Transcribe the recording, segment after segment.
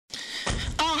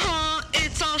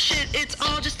shit, it's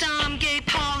all just dumb gay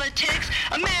politics.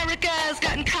 America's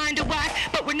gotten kinda whack,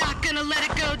 but we're not gonna let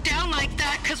it go down like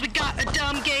that, cause we got a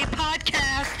dumb gay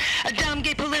podcast, a dumb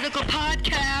gay political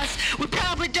podcast. We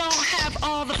probably don't have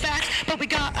all the facts, but we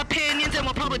got opinions and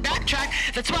we'll probably backtrack.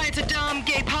 That's why it's a dumb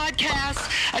gay podcast,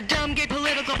 a dumb gay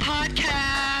political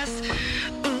podcast.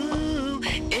 Ooh,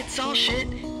 it's all shit,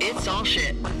 it's all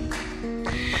shit.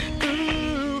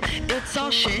 Ooh, it's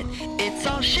all shit, it's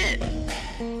all shit.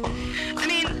 I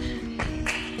mean,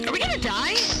 are we gonna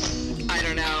die? I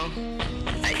don't know.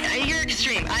 You're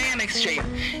extreme. I am extreme.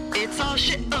 It's all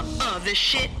shit. This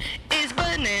shit is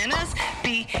bananas.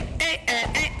 B-A-N-A-N-A-S.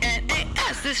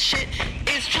 This shit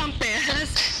is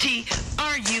Trumpanas.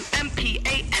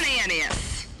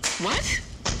 T-R-U-M-P-A-N-A-N-A-S. What?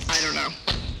 I don't know.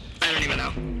 I don't even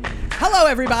know. Hello,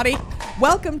 everybody.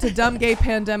 Welcome to Dumb Gay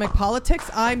Pandemic Politics.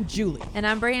 I'm Julie. And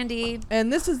I'm Brandy.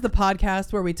 And this is the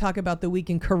podcast where we talk about the week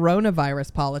in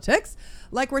coronavirus politics,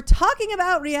 like we're talking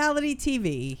about reality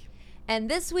TV. And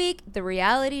this week, the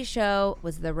reality show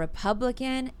was the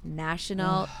Republican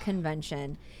National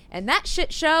Convention. And that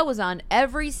shit show was on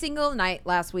every single night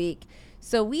last week.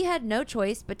 So we had no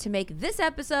choice but to make this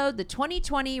episode the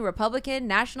 2020 Republican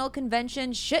National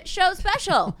Convention shit show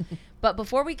special. But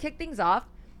before we kick things off,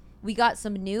 we got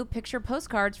some new picture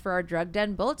postcards for our Drug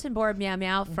Den bulletin board, meow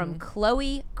meow, from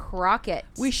Chloe Crockett.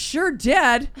 We sure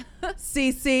did.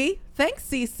 CC. Thanks,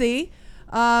 CC.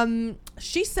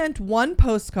 She sent one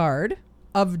postcard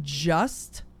of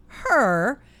just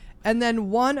her and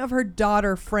then one of her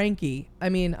daughter, Frankie. I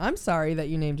mean, I'm sorry that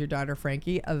you named your daughter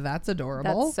Frankie. That's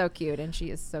adorable. That's so cute, and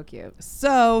she is so cute.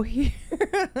 So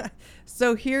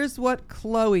here's what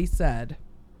Chloe said.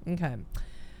 Okay.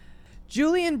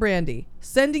 Julie and Brandy,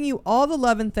 sending you all the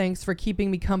love and thanks for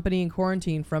keeping me company in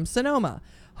quarantine from Sonoma.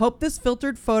 Hope this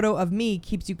filtered photo of me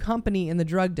keeps you company in the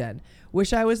drug den.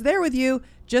 Wish I was there with you.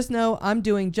 Just know I'm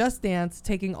doing Just Dance,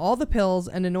 taking all the pills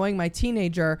and annoying my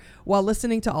teenager while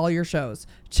listening to all your shows.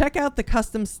 Check out the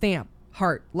custom stamp.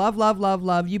 Heart. Love, love, love,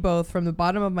 love you both from the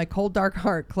bottom of my cold, dark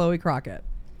heart, Chloe Crockett.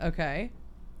 Okay.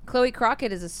 Chloe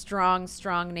Crockett is a strong,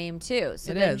 strong name, too.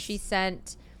 So then she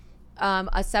sent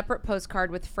a separate postcard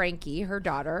with Frankie, her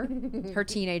daughter, her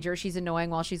teenager. She's annoying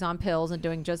while she's on pills and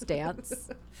doing Just Dance.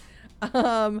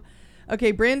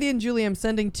 Okay, Brandy and Julie, I'm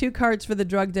sending 2 cards for the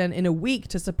Drug Den in a week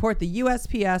to support the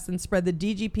USPS and spread the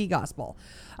DGP gospel.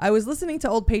 I was listening to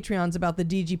old Patreons about the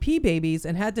DGP babies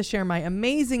and had to share my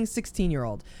amazing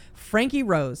 16-year-old. Frankie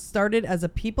Rose started as a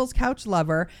People's Couch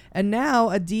lover and now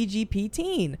a DGP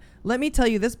teen. Let me tell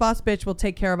you, this boss bitch will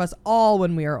take care of us all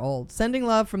when we are old. Sending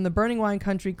love from the Burning Wine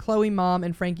Country, Chloe Mom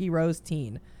and Frankie Rose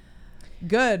teen.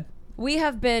 Good. We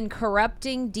have been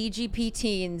corrupting DGP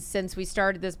teens since we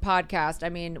started this podcast. I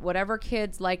mean, whatever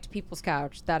kids liked People's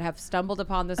Couch that have stumbled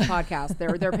upon this podcast,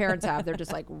 their parents have. They're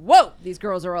just like, whoa, these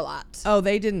girls are a lot. Oh,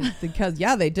 they didn't, because,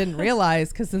 they didn't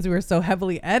realize, because since we were so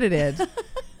heavily edited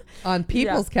on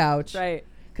People's Couch. Right.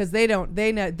 Because they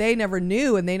never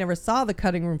knew and they never saw the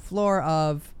cutting room floor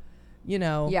of,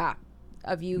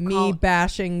 of you me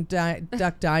bashing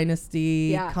Duck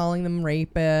Dynasty, calling them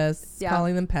rapists,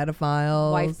 calling them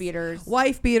pedophiles,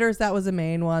 wife beaters. That was a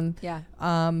main one.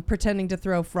 Pretending to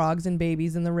throw frogs and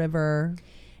babies in the river.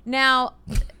 Now,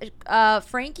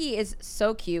 Frankie is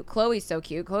so cute. Chloe's so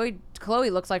cute. Chloe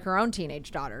looks like her own teenage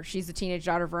daughter. She's a teenage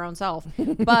daughter of her own self.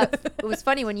 But it was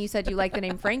funny when you said you like the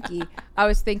name Frankie. I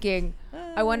was thinking,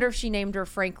 I wonder if she named her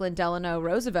Franklin Delano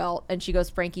Roosevelt and she goes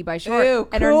Frankie by short. Ew,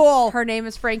 and cool. her name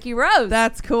is Frankie Rose.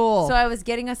 That's cool. So I was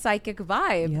getting a psychic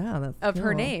vibe of cool.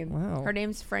 her name. Wow. Her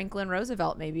name's Franklin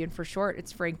Roosevelt maybe, and for short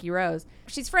it's Frankie Rose.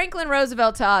 She's Franklin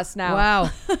Roosevelt to us now.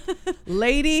 Wow.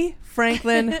 Lady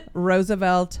Franklin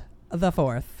Roosevelt the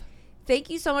Fourth. Thank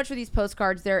you so much for these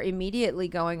postcards. They're immediately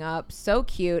going up. So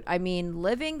cute. I mean,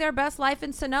 living their best life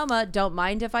in Sonoma. Don't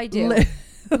mind if I do.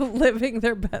 Living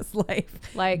their best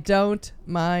life. Like, don't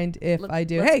mind if I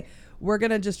do. Hey, we're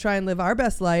going to just try and live our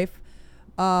best life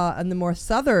in the more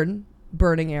southern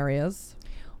burning areas.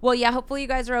 Well, yeah, hopefully you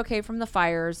guys are okay from the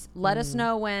fires. Let us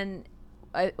know when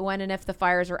and if the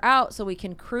fires are out so we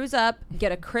can cruise up,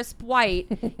 get a crisp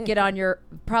white, get on your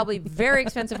probably very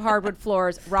expensive hardwood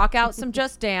floors, rock out some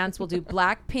Just Dance. We'll do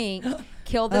Blackpink,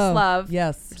 Kill This Love.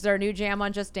 Yes. Which is our new jam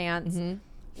on Just Dance.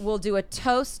 We'll do a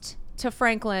toast to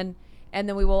Franklin, and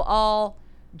then we will all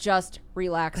just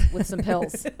relax with some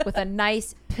pills, with a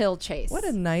nice pill chase. What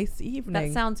a nice evening.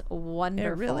 That sounds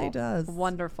wonderful. It really does.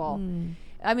 Wonderful.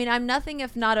 I mean, I'm nothing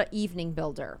if not an evening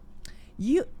builder.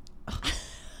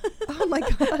 Oh my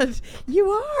God. You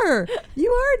are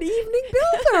an evening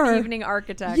builder. Evening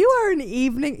architect. You are an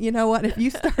evening. You know what? If you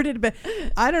started,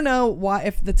 I don't know why,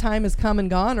 if the time has come and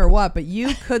gone or what, but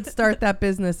you could start that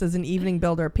business as an evening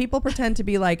builder. People pretend to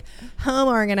be like home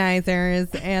organizers,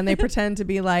 and they pretend to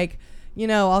be like, you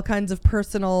know, all kinds of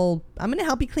personal, I'm going to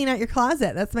help you clean out your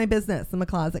closet. That's my business. I'm a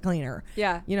closet cleaner.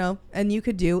 Yeah. You know, and you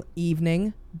could do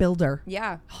evening builder.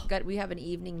 Yeah. We have an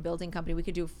evening building company.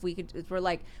 We're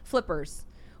like flippers.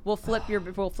 We'll flip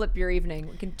your evening.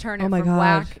 We can turn it from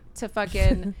whack to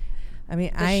fucking I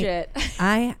mean, shit.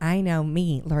 I know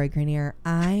me, Lori Grenier.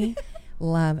 I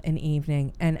love an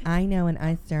evening, and I know when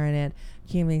I started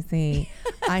QVC,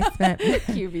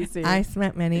 I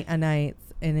spent many a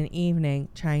nights in an evening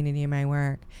trying to do my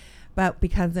work, but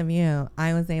because of you,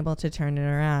 I was able to turn it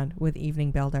around with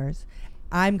evening builders.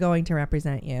 I'm going to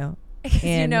represent you.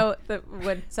 You know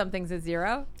when something's a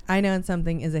zero. I know when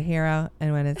something is a hero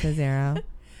and when it's a zero.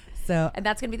 So, and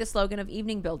that's going to be the slogan of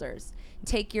evening builders.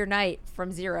 Take your night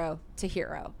from zero to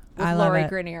hero. With I love Lori it.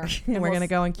 Grenier. We're going to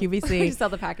go on QVC. Sell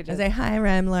the packages. I say, hi,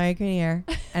 I'm Lori Grenier,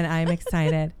 and I'm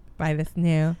excited by this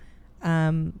new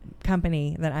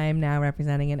company that I am now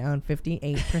representing and own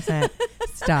 58%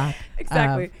 stock.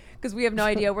 Exactly. Because we have no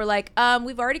idea. We're like,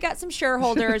 we've already got some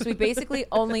shareholders. We basically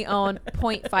only own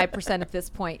 0.5% at this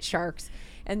point, sharks.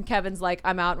 And Kevin's like,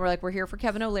 I'm out. And we're like, we're here for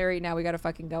Kevin O'Leary. Now we got to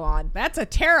fucking go on. That's a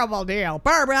terrible deal.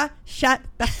 Barbara, shut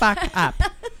the fuck up.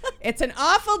 It's an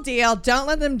awful deal. Don't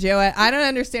let them do it. I don't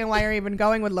understand why you're even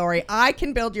going with Lori. I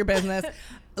can build your business.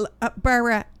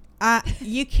 Barbara,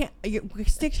 you can't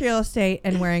stick to real estate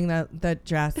and wearing the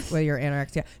dress with your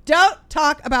anorexia. Don't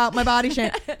talk about my body shame.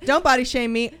 Don't body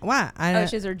shame me. Wow.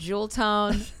 She's her jewel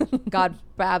tone. God,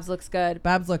 Babs looks good.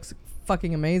 Babs looks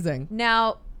fucking amazing.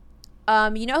 Now,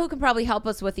 you know who can probably help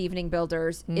us with evening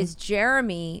builders is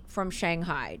Jeremy from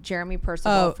Shanghai. Jeremy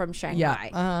Percival from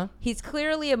Shanghai. Yeah. Uh-huh. He's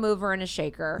clearly a mover and a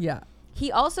shaker. Yeah.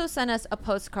 He also sent us a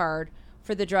postcard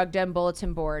for the Drug Den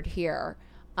Bulletin Board here.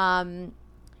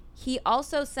 He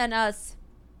also sent us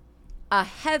a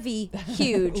heavy,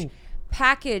 huge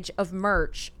package of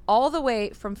merch all the way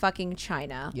from fucking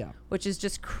China. Yeah. Which is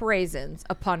just craisins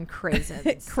upon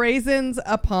craisins. Craisins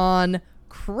upon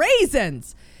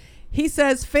craisins. He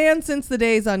says, fan since the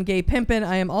days on Gay Pimpin'.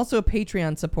 I am also a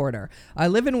Patreon supporter. I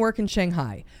live and work in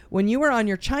Shanghai. When you were on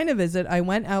your China visit, I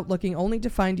went out looking only to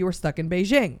find you were stuck in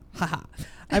Beijing. Haha.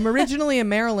 I'm originally a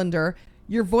Marylander.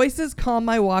 Your voices calm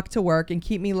my walk to work and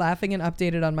keep me laughing and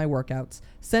updated on my workouts.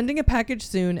 Sending a package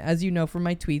soon, as you know from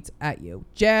my tweets at you.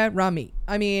 Jeremy.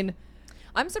 I mean,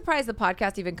 I'm surprised the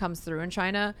podcast even comes through in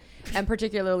China, and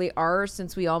particularly ours,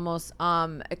 since we almost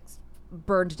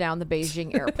burned down the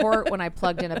Beijing airport when I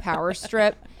plugged in a power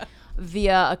strip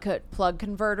via a plug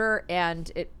converter, and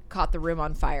it caught the room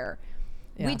on fire.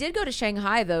 Yeah. We did go to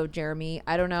Shanghai though, Jeremy.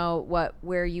 I don't know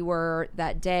where you were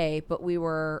that day, but we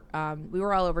were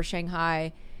all over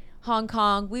Shanghai, Hong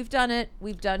Kong. We've done it.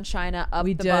 We've done China up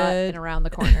the butt and around the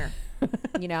corner.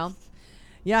 You know?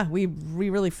 Yeah, we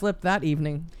really flipped that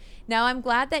evening. Now I'm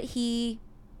glad that you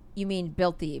mean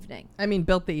built the evening. I mean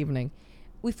built the evening.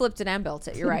 We flipped it and built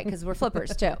it. You're right, because we're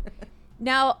flippers too.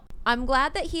 Now, I'm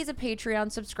glad that he's a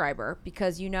Patreon subscriber,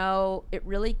 because, you know, it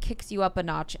really kicks you up a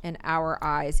notch in our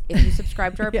eyes if you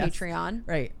subscribe to our Patreon.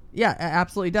 Right. Yeah, it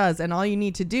absolutely does. And all you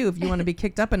need to do if you want to be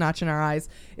kicked up a notch in our eyes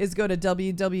is go to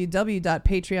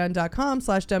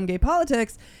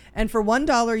www.patreon.com/dumbgaypolitics. And for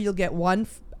 $1, you'll get one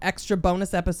extra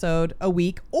bonus episode a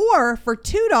week. Or for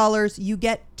 $2, you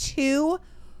get 2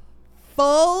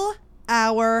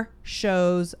 full-hour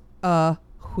shows a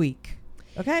week.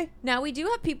 Okay. Now, we do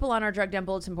have people on our Drug Den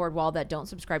Bulletin Board wall that don't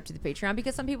subscribe to the Patreon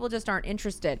because some people just aren't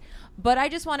interested. But I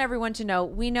just want everyone to know,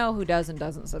 we know who does and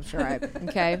doesn't subscribe.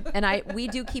 Okay. And we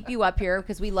do keep you up here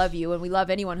because we love you, and we love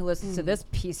anyone who listens to this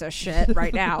piece of shit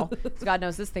right now. God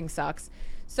knows this thing sucks.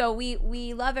 So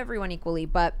we love everyone equally,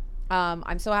 but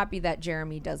I'm so happy that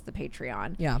Jeremy does the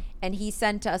Patreon. Yeah. And he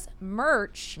sent us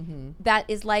merch that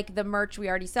is like the merch we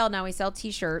already sell. Now we sell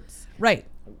t-shirts. Right.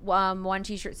 One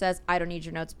t-shirt says, I don't need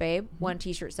your notes, babe. One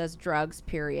t-shirt says drugs,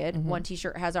 period. One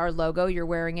t-shirt has our logo. You're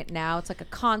wearing it now. It's like a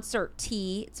concert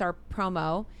tee. It's our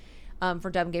promo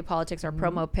for Dumb Gay Politics, our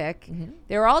promo pick.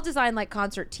 They're all designed like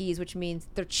concert tees, which means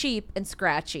they're cheap and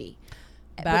scratchy.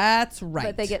 That's right.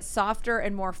 But they get softer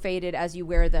and more faded as you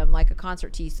wear them, like a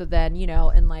concert tee. So then, you know,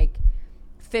 in like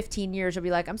 15 years, you'll be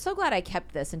like, I'm so glad I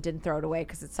kept this and didn't throw it away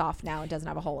because it's soft now and doesn't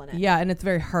have a hole in it. Yeah, and it's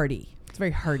very hardy. It's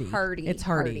very hardy. It's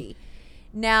hardy.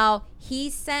 Now, he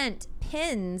sent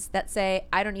pins that say,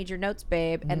 I don't need your notes,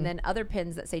 babe, and then other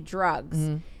pins that say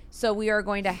drugs. So we are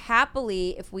going to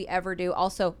happily, if we ever do,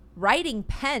 also writing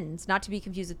pens, not to be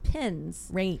confused with pins.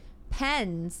 Right.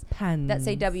 pens that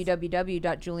say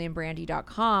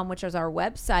www.julianbrandy.com, which is our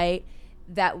website.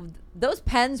 That those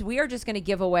pens we are just going to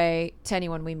give away to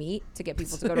anyone we meet to get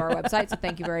people to go to our website. So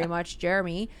thank you very much,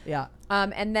 Jeremy. Yeah.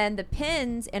 And then the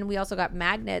pins, and we also got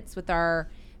magnets with our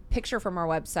picture from our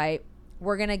website.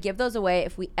 We're going to give those away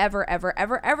if we ever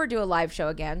do a live show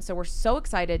again. So we're so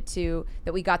excited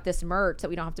that we got this merch that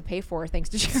we don't have to pay for, thanks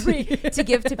to Jeremy, to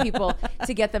give to people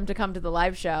to get them to come to the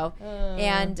live show.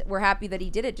 And we're happy that he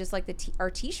did it, just like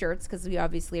our t-shirts, because we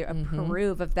obviously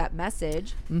approve of that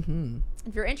message.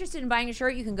 If you're interested in buying a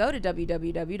shirt, you can go to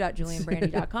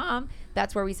www.julianbrandy.com.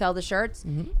 That's where we sell the shirts.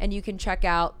 And you can check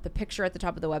out the picture at the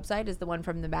top of the website is the one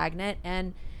from the magnet.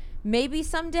 And maybe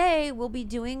someday we'll be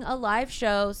doing a live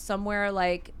show somewhere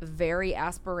like very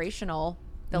aspirational.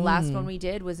 The last one we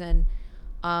did was in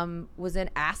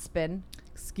Aspen.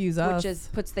 Excuse us.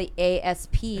 Which puts the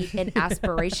ASP in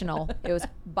aspirational. It was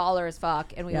baller as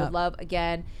fuck. And we would love,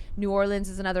 again, New Orleans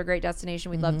is another great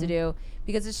destination we'd love to do,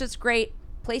 because it's just great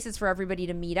places for everybody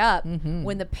to meet up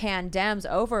when the pandemic's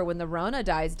over, when the Rona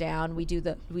dies down. We do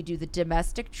the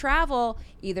domestic travel,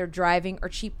 either driving or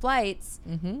cheap flights,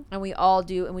 and we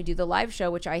do the live show,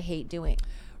 which I hate doing.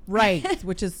 Right,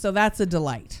 that's a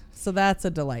delight.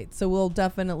 So we'll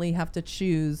definitely have to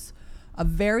choose a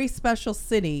very special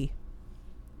city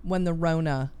when the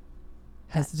Rona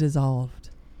has dissolved.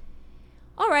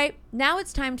 All right, now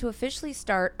it's time to officially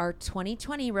start our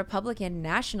 2020 Republican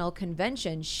National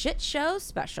Convention shit show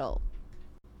special.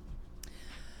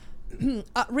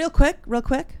 Real quick.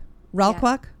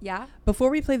 Yeah.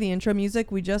 Before we play the intro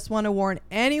music, we just want to warn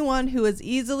anyone who is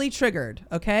easily triggered,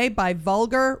 okay, by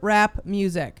vulgar rap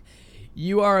music.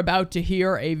 You are about to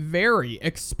hear a very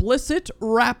explicit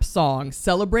rap song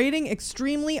celebrating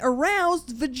extremely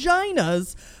aroused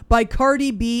vaginas by Cardi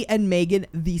B and Megan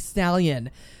Thee Stallion.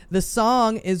 The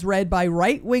song is read by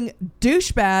right-wing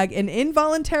douchebag and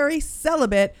involuntary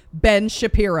celibate Ben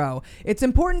Shapiro. It's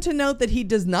important to note that he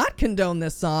does not condone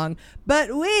this song,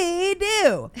 but we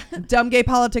do. Dumb Gay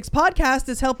Politics Podcast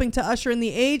is helping to usher in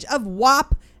the age of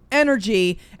WAP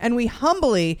energy, and we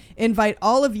humbly invite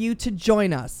all of you to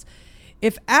join us.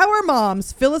 If our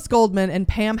moms, Phyllis Goldman and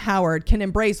Pam Howard, can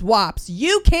embrace WAPs,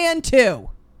 you can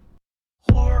too.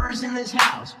 Whores in this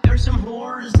house. There's some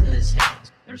whores in this house.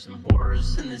 There's some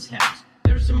whores in this house.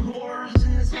 There's some whores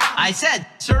in this house. I said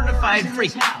certified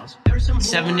freak.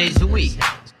 7 days a week.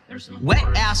 Wet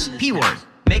ass P word.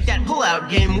 Make that pull-out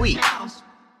game weak.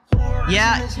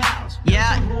 Yeah,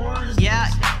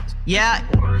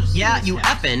 you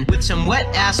effin' with some wet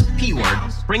ass P word.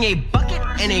 Bring a bucket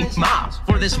and a mop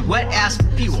for this wet ass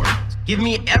P word. Give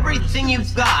me everything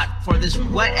you've got for this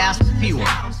wet ass P word.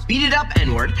 Beat it up,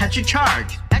 N word, catch a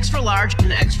charge. Extra large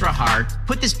and extra hard.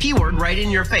 Put this P word right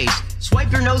in your face.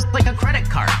 Swipe your nose like a credit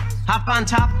card. Hop on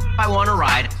top, I wanna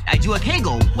ride. I do a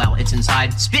kegel while it's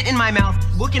inside. Spit in my mouth,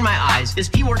 look in my eyes. This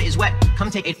P word is wet, come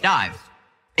take a dive.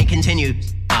 It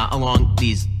continues along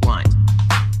these lines.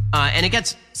 And it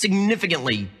gets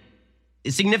significantly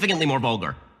more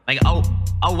vulgar. Like a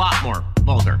lot more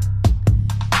vulgar.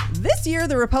 This year,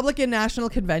 the Republican National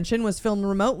Convention was filmed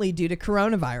remotely due to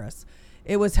coronavirus.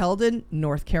 It was held in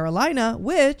North Carolina,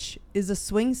 which is a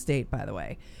swing state, by the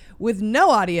way, with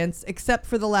no audience except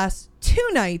for the last 2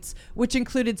 nights, which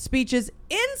included speeches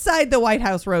inside the White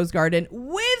House Rose Garden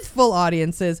with full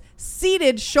audiences,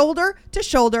 seated shoulder to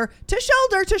shoulder to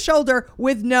shoulder to shoulder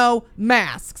with no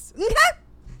masks.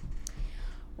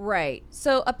 Right.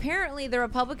 So apparently the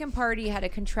Republican Party had a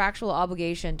contractual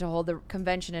obligation to hold the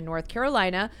convention in North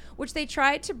Carolina, which they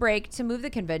tried to break to move the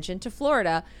convention to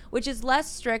Florida, which is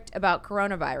less strict about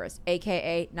coronavirus,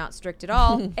 aka not strict at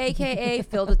all, aka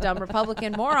filled with dumb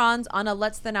Republican morons on a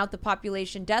let's thin out the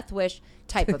population death wish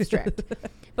type of strict.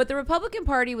 But the Republican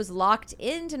Party was locked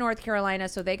into North Carolina,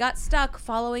 so they got stuck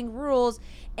following rules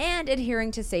and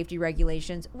adhering to safety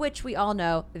regulations, which we all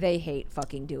know they hate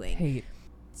fucking doing.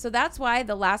 So that's why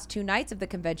the last 2 nights of the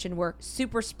convention were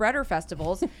super spreader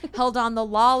festivals held on the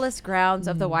lawless grounds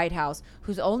of the White House,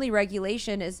 whose only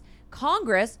regulation is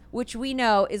Congress, which we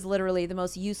know is literally the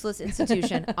most useless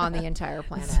institution on the entire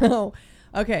planet.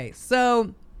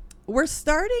 So we're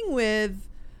starting with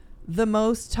the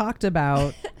most talked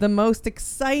about, the most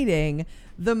exciting,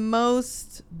 the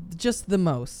most extra, the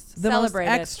most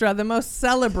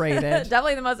celebrated.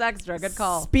 Definitely the most extra. Good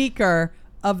call. Speaker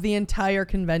of the entire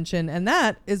convention, and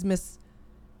that is Miss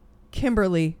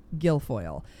Kimberly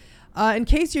Guilfoyle. In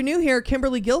case you're new here,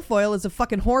 Kimberly Guilfoyle is a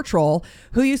fucking whore troll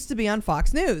who used to be on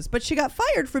Fox News, but she got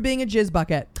fired for being a jizz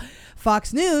bucket.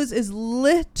 Fox News is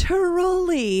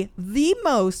literally the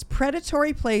most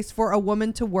predatory place for a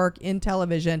woman to work in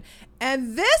television,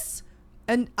 and this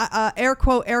an air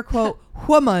quote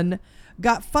woman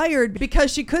got fired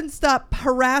because she couldn't stop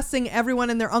harassing everyone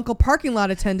in their Uncle parking lot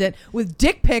attendant with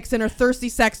dick pics and her thirsty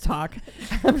sex talk.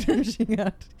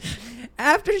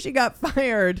 After she got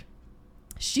fired,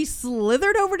 she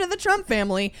slithered over to the Trump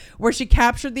family, where she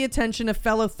captured the attention of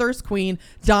fellow thirst queen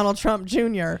Donald Trump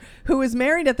Jr., who was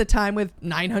married at the time with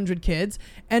 900 kids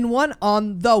and one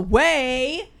on the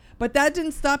way. But that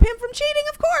didn't stop him from cheating,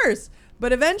 of course.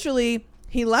 But eventually,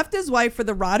 he left his wife for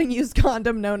the rotting used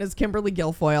condom known as Kimberly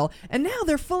Guilfoyle, and now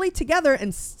they're fully together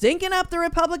and stinking up the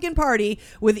Republican Party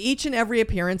with each and every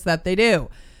appearance that they do.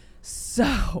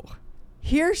 So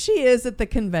here she is at the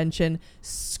convention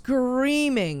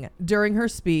screaming during her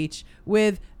speech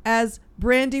with, as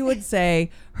Brandy would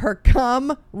say, her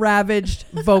cum-ravaged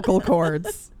vocal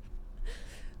cords.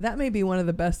 That may be one of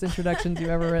the best introductions you've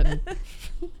ever written.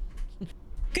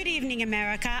 Good evening,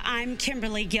 America. I'm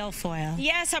Kimberly Guilfoyle.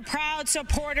 Yes, a proud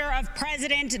supporter of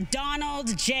President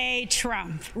Donald J.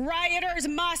 Trump. Rioters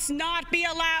must not be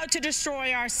allowed to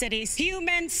destroy our cities.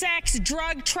 Human sex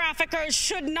drug traffickers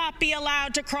should not be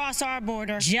allowed to cross our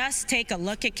border. Just take a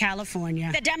look at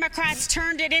California. The Democrats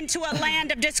turned it into a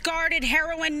land of discarded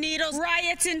heroin needles,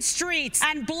 riots in streets,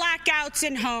 and blackouts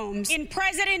in homes. In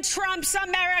President Trump's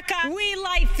America, we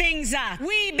light things up,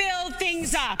 we build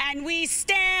things up, and we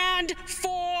stand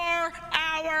for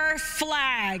our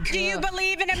flag. Do you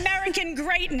believe in American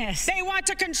greatness? They want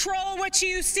to control what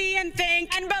you see and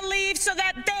think and believe so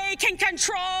that they can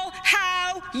control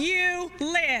how you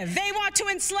live. They want to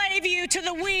enslave you to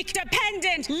the weak,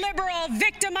 dependent, liberal,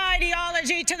 victim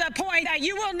ideology to the point that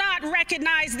you will not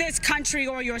recognize this country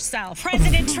or yourself.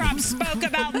 President Trump spoke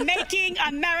about making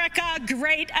America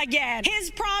great again.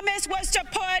 His promise was to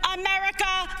put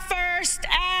America first,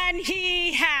 and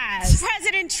he has.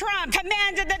 President Trump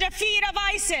commanded the defeat of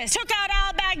ISIS, took out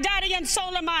al-Baghdadi and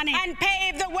Soleimani, and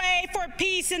paved the way for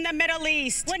peace in the Middle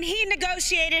East. When he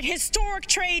negotiated historic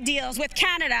trade deals with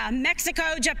Canada,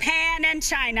 Mexico, Japan, and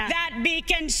China, that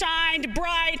beacon shined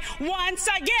bright once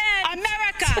again.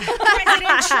 America,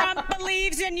 President Trump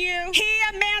believes in you. He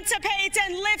emancipates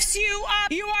and lifts you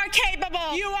up. You are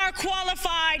capable, you are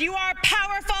qualified, you are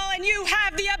powerful, and you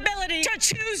have the ability to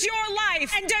choose your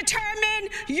life and determine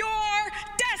your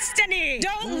destiny.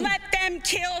 Don't let them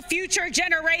kill future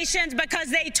generations because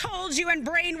they told you and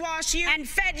brainwashed you and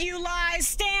fed you lies.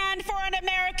 Stand for an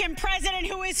American president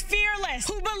who is fearless,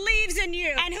 who believes in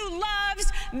you, and who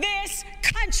loves this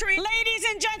country. Ladies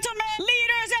and gentlemen,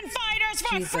 leaders and fighters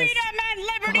for freedom and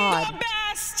liberty, the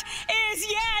best is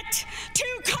yet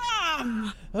to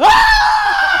come.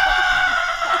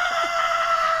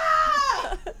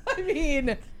 I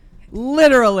mean,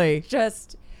 literally.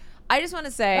 I just want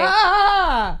to say,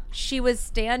 she was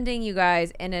standing, you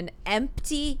guys, in an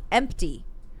empty,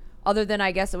 other than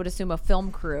I guess I would assume a film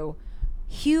crew,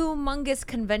 humongous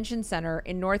convention center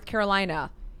in North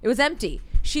Carolina. It was empty.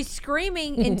 She's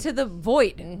screaming into the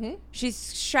void. Mm-hmm.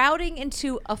 She's shouting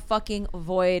into a fucking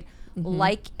void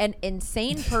like an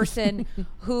insane person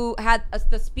who had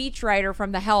the speechwriter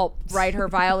from The Help write her,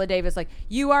 Viola Davis, like,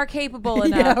 you are capable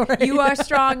enough. Yeah, right. You are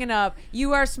strong enough.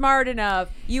 You are smart enough.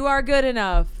 You are good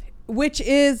enough. Which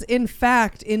is, in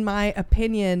fact, in my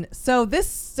opinion, so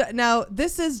this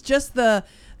is just the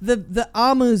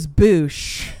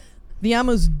amuse-bouche, the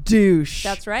amuse-douche.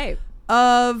 That's right.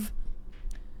 Of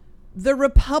the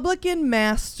Republican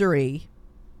mastery.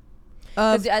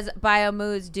 As by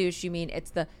amuse-douche, you mean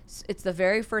it's the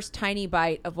very first tiny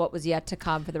bite of what was yet to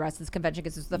come for the rest of this convention,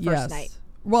 because it was the first night.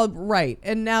 Well, right.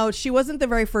 And now she wasn't the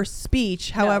very first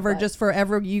speech. However, just for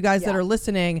you guys that are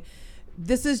listening,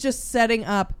 this is just setting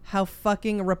up how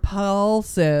fucking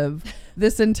repulsive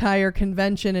this entire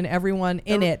convention and everyone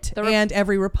in it and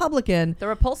every Republican. The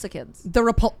Repulsicans.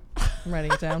 I'm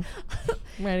writing it down.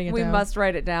 We must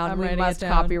write it down. We must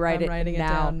copyright it now. I'm writing it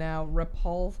down now.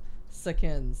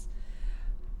 Repulsicans.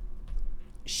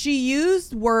 She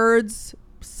used words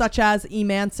such as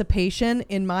emancipation,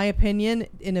 in my opinion,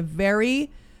 in a very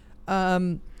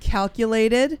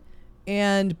calculated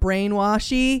and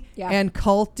brainwashy and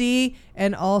culty,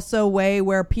 and also way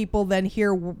where people then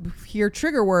hear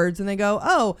trigger words and they go,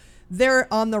 oh,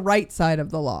 they're on the right side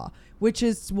of the law, which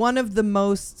is one of the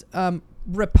most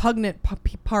repugnant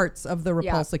parts of the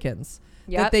Repulsicans.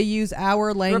 That they use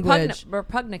our language.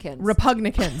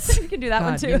 Repugnicans. You can do that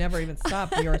one too. You never even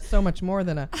stop. You are so much more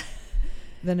than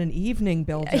an evening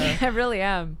builder. I really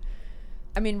am.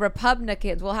 I mean,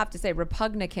 Repugnicans. We'll have to say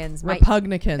Repugnicans.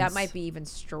 That might be even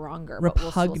stronger.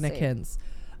 Repugnicans.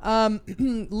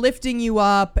 Lifting you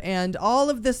up, and all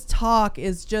of this talk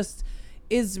is just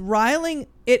is riling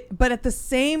it. But at the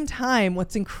same time,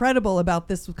 what's incredible about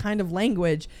this kind of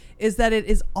language is that it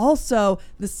is also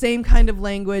the same kind of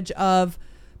language of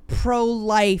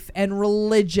pro-life and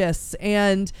religious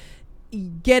and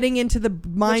getting into the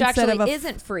mindset Which actually of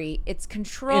isn't free. It's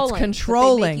controlling. It's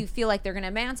controlling. But they make you feel like they're going to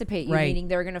emancipate you, meaning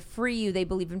they're going to free you. They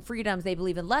believe in freedoms. They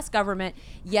believe in less government.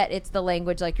 Yet it's the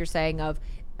language, like you're saying, of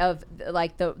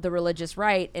like the religious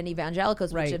right and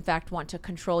evangelicals, which in fact want to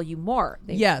control you more.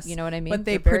 Yes, you know what I mean. But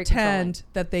they pretend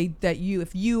that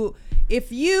if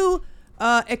you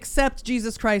accept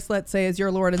Jesus Christ, let's say, as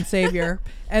your Lord and Savior,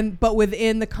 but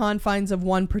within the confines of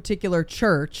one particular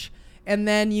church, and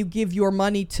then you give your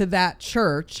money to that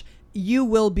church, you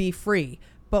will be free.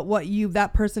 But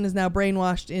that person is now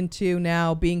brainwashed into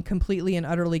now being completely and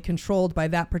utterly controlled by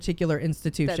that particular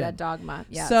institution. That dogma.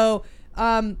 Yeah. So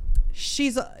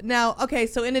she's now, okay,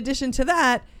 so in addition to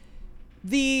that,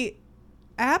 the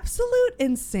absolute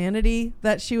insanity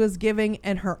that she was giving,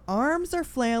 and her arms are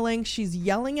flailing. She's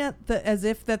yelling at as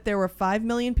if that there were 5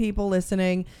 million people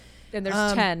listening. And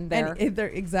there's 10 there. And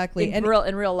exactly. In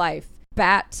real life.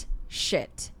 Bat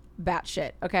shit.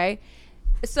 Okay.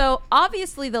 So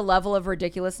obviously the level of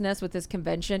ridiculousness with this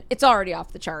convention, it's already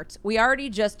off the charts. We already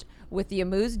just, with the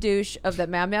amuse douche of that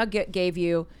Mao gave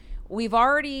you, we've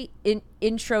already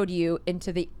introed you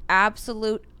into the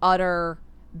absolute utter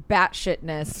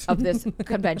batshitness of this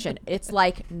convention. It's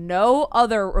like no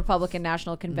other Republican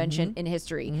National Convention in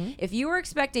history. If you were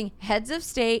expecting heads of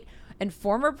state and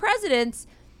former presidents,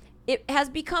 it has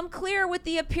become clear with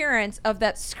the appearance of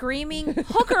that screaming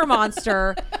hooker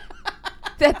monster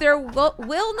that there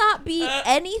will not be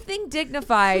anything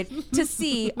dignified to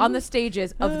see on the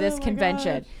stages of this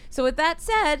convention. So with that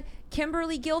said,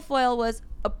 Kimberly Guilfoyle was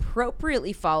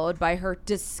appropriately followed by her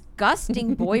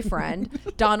disgusting boyfriend,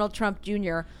 Donald Trump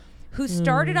Jr., who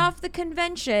started off the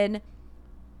convention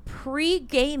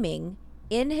pre-gaming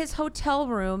in his hotel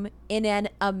room in an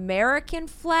American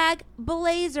flag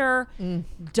blazer,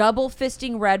 double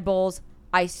fisting Red Bulls.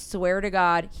 I swear to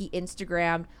God, he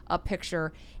Instagrammed a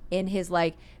picture in his,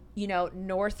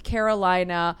 North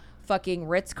Carolina fucking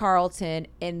Ritz-Carlton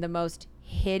in the most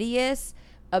hideous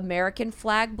American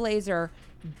flag blazer,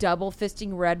 double fisting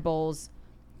Red Bulls,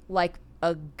 like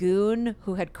a goon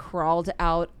who had crawled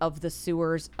out of the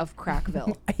sewers of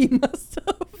Crackville. He must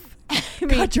have.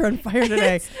 God, you're on fire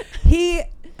today.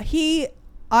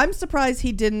 I'm surprised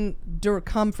he didn't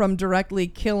come from directly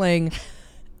killing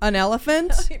an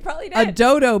elephant, he probably did. a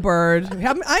dodo bird.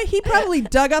 He probably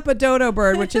dug up a dodo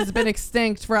bird, which has been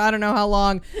extinct for I don't know how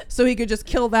long, so he could just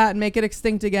kill that and make it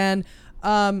extinct again.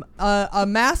 A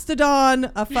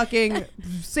mastodon, a fucking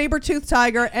saber-toothed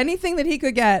tiger, anything that he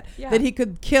could get that he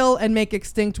could kill and make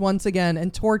extinct once again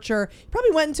and torture. He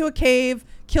probably went into a cave,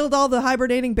 killed all the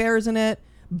hibernating bears in it,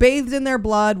 bathed in their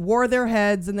blood, wore their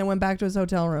heads, and then went back to his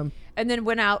hotel room. And then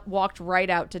walked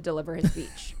right out to deliver his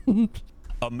speech.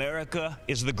 America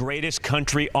is the greatest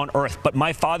country on earth, but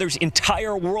my father's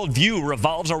entire worldview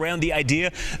revolves around the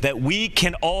idea that we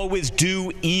can always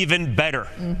do even better.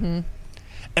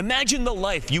 Imagine the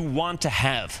life you want to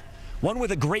have. One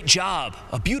with a great job,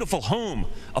 a beautiful home,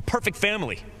 a perfect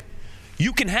family.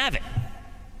 You can have it.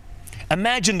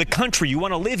 Imagine the country you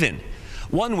want to live in.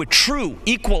 One with true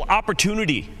equal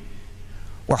opportunity,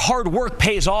 where hard work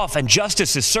pays off and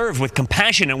justice is served with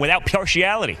compassion and without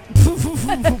partiality.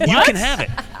 You can have it.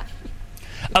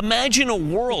 Imagine a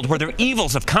world where the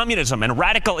evils of communism and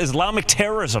radical Islamic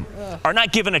terrorism are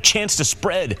not given a chance to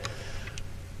spread,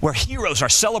 where heroes are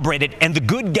celebrated and the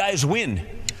good guys win.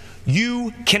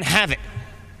 You can have it.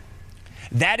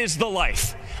 That is the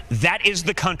life. That is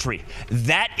the country.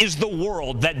 That is the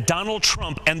world that Donald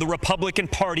Trump and the Republican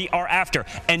Party are after.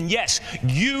 And yes,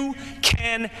 you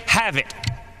can have it.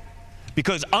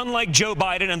 Because unlike Joe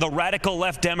Biden and the radical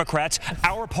left Democrats,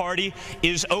 our party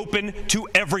is open to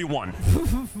everyone.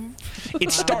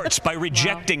 It starts by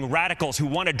rejecting radicals who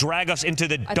want to drag us into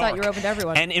the dark. I thought you were open to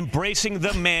everyone. And embracing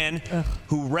the man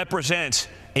who represents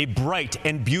a bright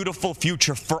and beautiful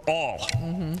future for all.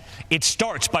 It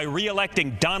starts by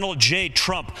re-electing Donald J.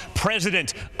 Trump,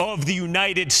 President of the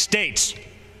United States.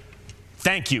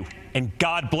 Thank you, and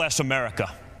God bless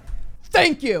America.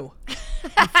 Thank you.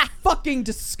 You fucking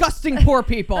disgusting poor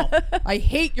people. I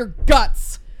hate your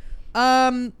guts.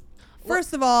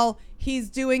 First of all, he's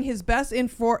doing his best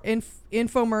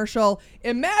infomercial.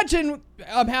 Imagine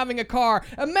having a car.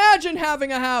 Imagine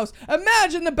having a house.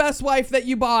 Imagine the best wife that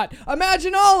you bought.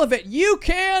 Imagine all of it. You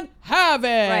can have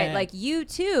it. Right, like you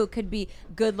too could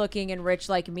good looking and rich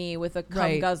like me with a cum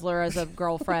Right. guzzler as a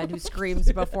girlfriend who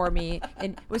screams before me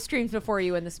and screams before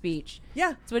you in the speech.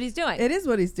 Yeah. That's what he's doing. It is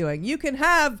what he's doing. You can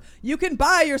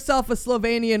buy yourself a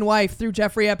Slovenian wife through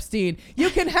Jeffrey Epstein. You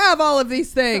can have all of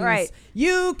these things. Right.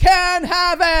 You can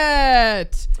have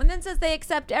it. And then says they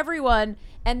accept everyone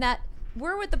and that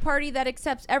we're with the party that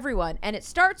accepts everyone. And it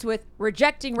starts with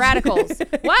rejecting radicals.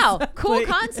 Wow. Cool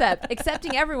concept.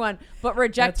 Accepting everyone, but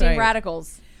rejecting right.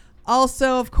 radicals.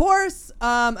 Also, of course,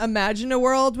 imagine a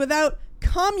world without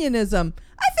communism.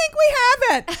 I think we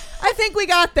have it. I think we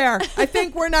got there. I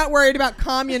think we're not worried about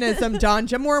communism, Don.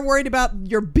 I'm more worried about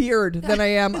your beard than I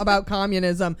am about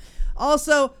communism.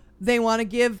 Also, they want to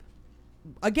give,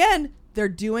 again, they're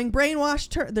doing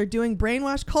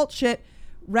brainwash cult shit.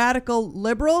 Radical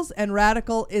liberals and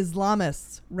radical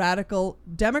Islamists, radical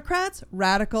Democrats,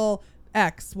 radical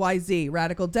XYZ,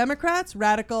 radical Democrats,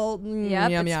 radical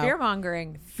It's fear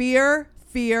mongering.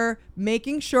 Fear,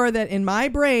 making sure that in my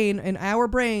brain, in our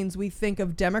brains, we think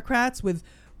of Democrats with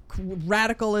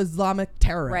radical Islamic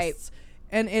terrorists.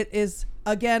 Right. And it is,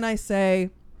 again, I say,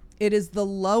 it is the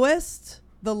lowest.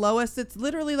 It's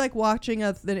literally like watching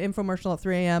an infomercial at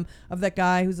 3 a.m. of that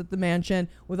guy who's at the mansion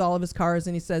with all of his cars,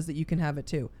 and he says that you can have it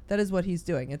too. That is what he's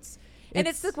doing. It's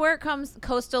where it comes,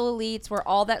 coastal elites, where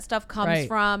all that stuff comes Right.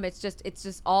 from. It's just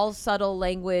all subtle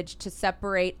language to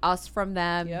separate us from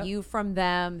them, Yep. you from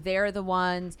them. They're the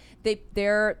ones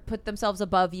they're put themselves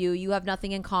above you. You have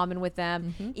nothing in common with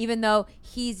them, even though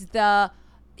he is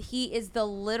the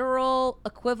literal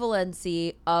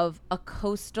equivalency of a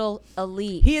coastal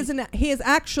elite. he is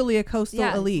actually a coastal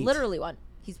elite. Literally one.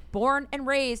 He's born and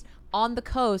raised on the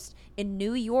coast in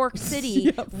New York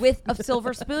City with a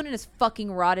silver spoon in his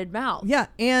fucking rotted mouth. Yeah,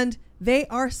 and they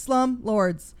are slum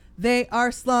lords. They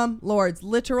are slum lords,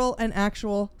 literal and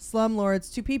actual slum lords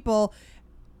to people.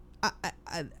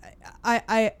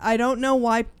 I don't know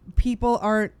why people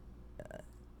aren't.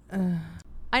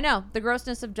 I know the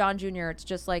grossness of John Jr. It's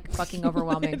just like fucking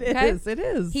overwhelming. It okay? is. It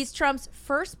is. He's Trump's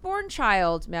firstborn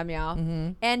child, meow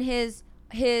meow, and his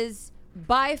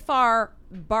by far,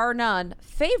 bar none,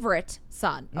 favorite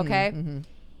son. Okay.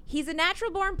 He's a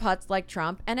natural born putz like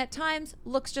Trump, and at times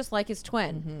looks just like his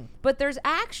twin. But there's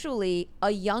actually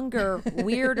a younger,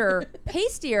 weirder,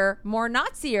 pastier, more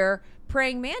Nazier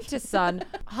praying mantis son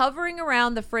hovering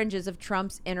around the fringes of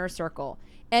Trump's inner circle.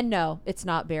 And no, it's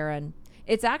not Barron.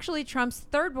 It's actually Trump's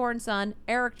third-born son,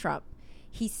 Eric Trump.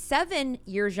 He's 7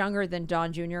 years younger than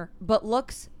Don Jr., but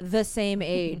looks the same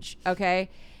age, okay?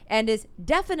 And is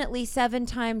definitely 7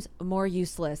 times more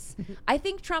useless. I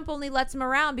think Trump only lets him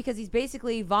around because he's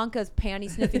basically Ivanka's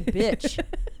panty-sniffing bitch.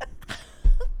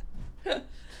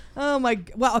 Oh my.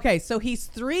 Well, okay. So he's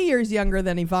 3 years younger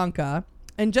than Ivanka,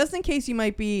 and just in case you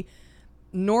might be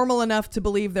normal enough to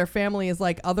believe their family is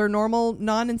like other normal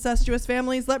non-incestuous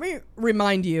families, let me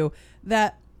remind you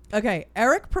that, okay,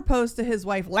 Eric proposed to his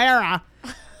wife Lara,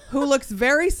 who looks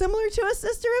very similar to his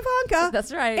sister Ivanka.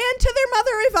 That's right. And to their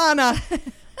mother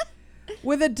Ivana,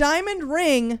 with a diamond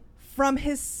ring from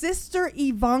his sister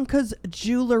Ivanka's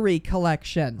jewelry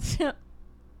collection.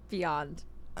 Beyond.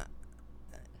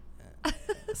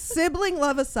 Sibling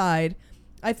love aside,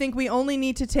 I think we only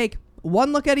need to take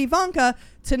one look at Ivanka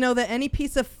to know that any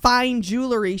piece of fine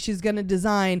jewelry she's going to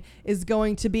design is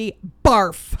going to be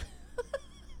barf.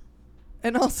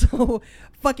 And also,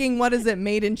 fucking, what is it,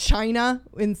 made in China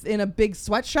in a big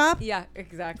sweatshop? Yeah,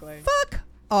 exactly. Fuck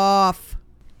off.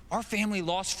 Our family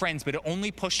lost friends, but it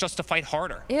only pushed us to fight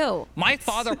harder. Ew. My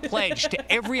father pledged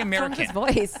to every American his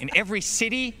voice. in every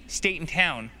city, state, and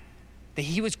town that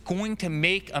he was going to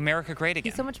make America great again.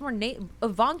 He's so much more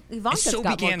Ivanka's And so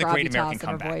got began the more Great American gravitas in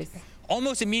her Comeback. voice.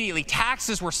 Almost immediately,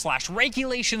 taxes were slashed,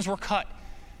 regulations were cut,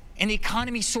 and the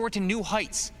economy soared to new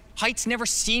heights never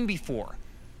seen before.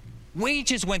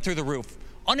 Wages went through the roof.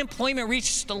 Unemployment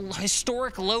reached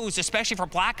historic lows, especially for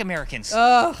Black Americans,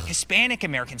 Hispanic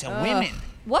Americans, and women.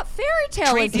 What fairy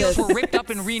tale Trade is this? deals were ripped up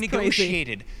and Crazy.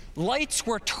 renegotiated. Lights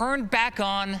were turned back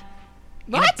on in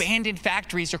What? abandoned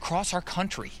factories across our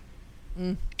country.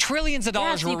 Trillions of Yeah,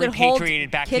 dollars so you were could hold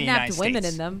repatriated back to the kidnapped United women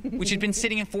States, in them. which had been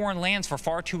sitting in foreign lands for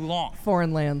far too long.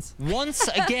 Foreign lands. Once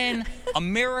again,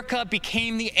 America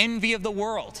became the envy of the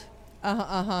world.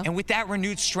 And with that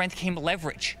renewed strength came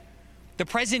leverage. The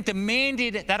president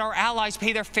demanded that our allies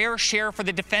pay their fair share for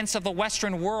the defense of the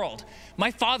Western world.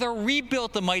 My father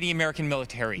rebuilt the mighty American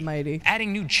military, Mighty.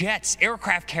 adding new jets,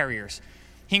 aircraft carriers.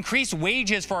 He increased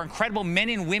wages for our incredible men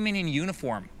and women in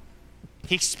uniform.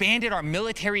 He expanded our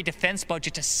military defense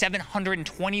budget to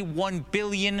 $721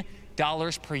 billion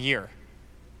per year.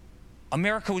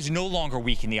 America was no longer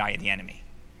weak in the eye of the enemy.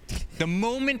 The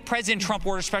moment President Trump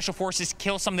ordered special forces to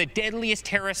kill some of the deadliest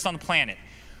terrorists on the planet,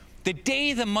 The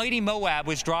day the mighty Moab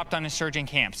was dropped on insurgent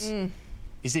camps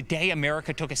is the day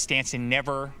America took a stance to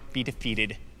never be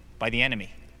defeated by the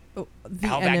enemy. Oh, the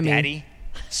al-Baghdadi,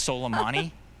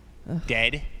 Soleimani,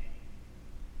 dead.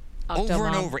 Over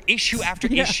and over, issue after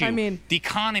issue. The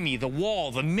economy, the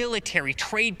wall, the military,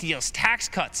 trade deals, tax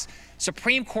cuts,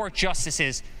 Supreme Court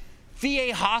justices,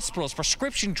 VA hospitals,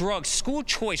 prescription drugs, school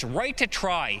choice, right to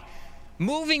try,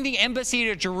 moving the embassy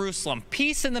to Jerusalem,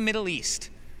 peace in the Middle East.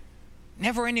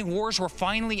 Never-ending wars were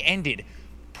finally ended.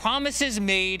 Promises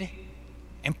made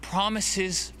and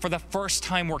promises for the first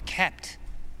time were kept.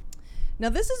 Now,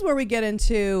 this is where we get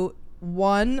into,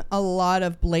 one, a lot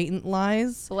of blatant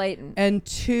lies. Blatant. And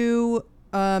two,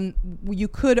 you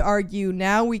could argue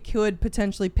now we could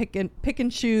potentially pick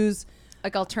and choose.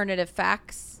 Like alternative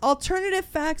facts. Alternative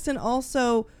facts, and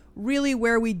also really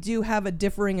where we do have a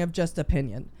differing of just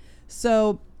opinion.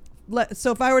 So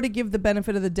if I were to give the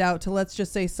benefit of the doubt to, let's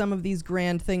just say, some of these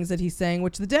grand things that he's saying,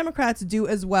 which the Democrats do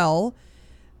as well,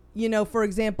 you know, for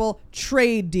example,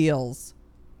 trade deals.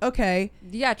 Okay.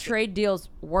 Yeah, trade deals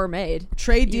were made.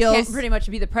 Trade deals. You can't pretty much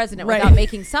be the president without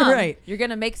making some. Right. You're going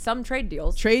to make some trade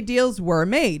deals. Trade deals were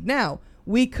made. Now,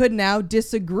 we could now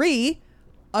disagree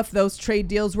if those trade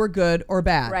deals were good or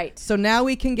bad. Right. So now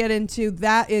we can get into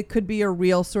that. It could be a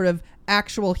real sort of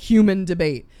actual human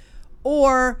debate.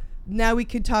 Or now we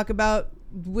could talk about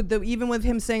even with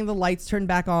him saying the lights turned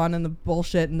back on and the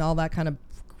bullshit and all that kind of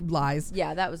lies.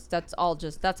 Yeah, that's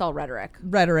all rhetoric.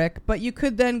 But you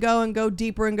could then go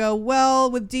deeper and go, well,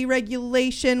 with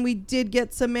deregulation, we did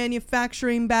get some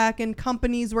manufacturing back and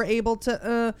companies were able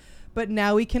to, but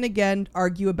now we can again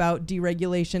argue about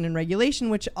deregulation and regulation,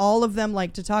 which all of them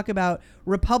like to talk about.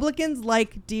 Republicans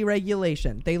like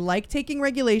deregulation. They like taking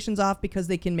regulations off because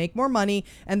they can make more money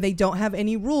and they don't have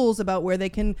any rules about where they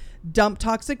can dump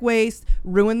toxic waste,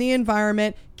 ruin the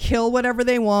environment, kill whatever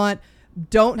they want.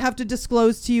 Don't have to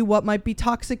disclose to you what might be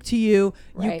toxic to you.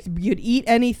 Right. You'd eat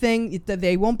anything.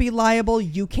 They won't be liable.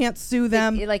 You can't sue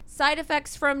them. Like side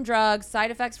effects from drugs,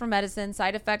 side effects from medicine,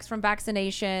 side effects from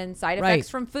vaccination, side effects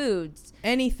from foods.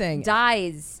 Anything.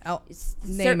 Dyes.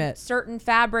 Name it. Certain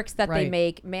fabrics that they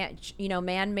make,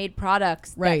 man-made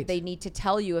products that they need to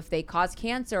tell you if they cause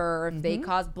cancer or if they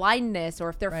cause blindness or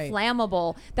if they're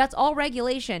flammable. That's all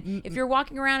regulation. If you're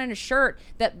walking around in a shirt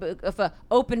that if an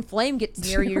open flame gets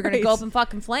near you, you're going to go up in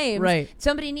fucking flames. Right.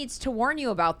 Somebody needs to warn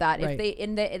you about that. Right.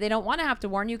 If they don't want to have to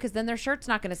warn you because then their shirt's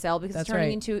not going to sell because it's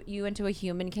turning you into a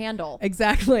human candle.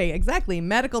 Exactly.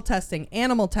 Medical testing,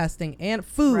 animal testing, and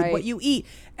food, what you eat,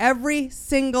 every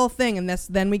single thing. And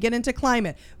then we get into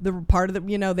climate. The part of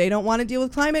they don't want to deal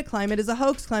with climate. Climate is a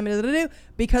hoax.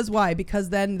 Because why? Because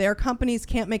then their companies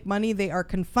can't make money. They are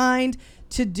confined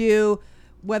to do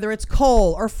whether it's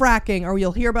coal or fracking, or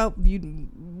you'll hear about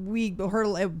we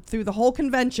heard through the whole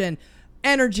convention.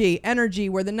 Energy,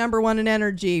 we're the number one in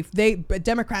energy.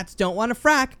 Democrats don't want to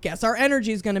frack. Guess our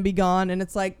energy is going to be gone. And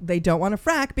it's like, they don't want to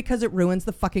frack because it ruins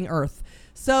the fucking earth.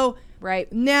 So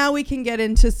now we can get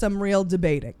into some real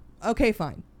debating. Okay,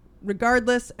 fine.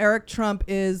 Regardless, Eric Trump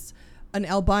is an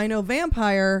albino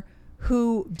vampire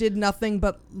who did nothing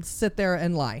but sit there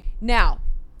and lie. Now,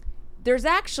 there's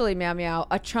actually, Meow Meow,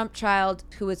 a Trump child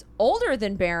who is older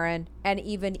than Barron and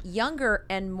even younger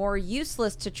and more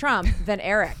useless to Trump than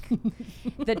Eric,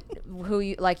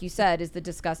 who, like you said, is the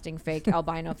disgusting fake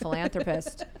albino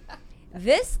philanthropist.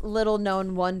 This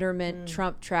little-known wonderment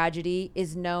Trump tragedy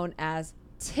is known as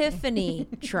Tiffany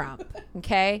Trump,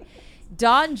 okay?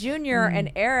 Don Jr.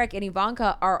 and Eric and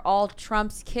Ivanka are all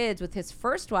Trump's kids with his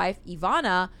first wife,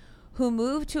 Ivana, who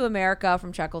moved to America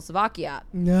from Czechoslovakia.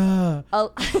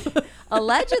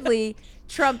 Allegedly,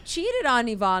 Trump cheated on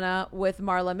Ivana with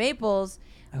Marla Maples,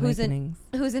 who's an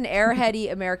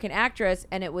airheady American actress,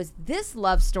 and it was this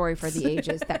love story for the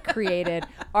ages that created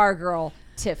our girl,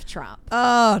 Tiff Trump.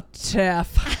 Oh,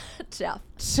 Tiff.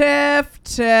 Tiff.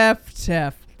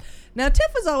 Now,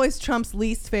 Tiff was always Trump's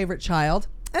least favorite child,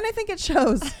 and I think it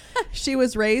shows. She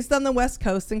was raised on the West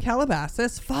Coast in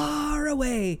Calabasas, far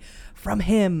away from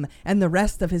him and the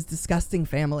rest of his disgusting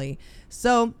family.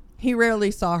 So he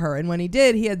rarely saw her, and when he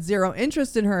did, he had zero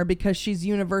interest in her because she's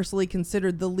universally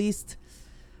considered the least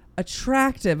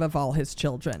attractive of all his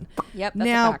children. Yep, that's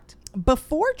now, a fact.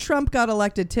 Before Trump got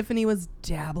elected, Tiffany was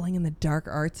dabbling in the dark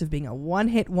arts of being a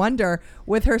one-hit wonder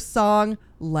with her song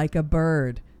Like a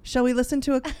Bird. Shall we listen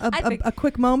to a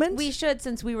quick moment? We should,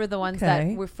 since we were the ones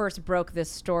that first broke this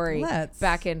story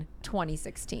back in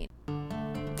 2016.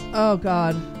 Oh,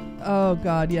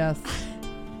 God, yes.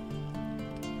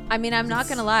 I mean, I'm not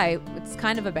going to lie. It's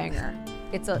kind of a banger.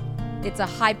 It's a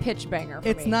high-pitched banger for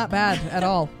me. It's not bad at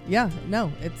all. Yeah,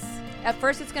 no, it's... At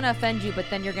first, it's going to offend you, but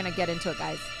then you're going to get into it,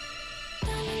 guys.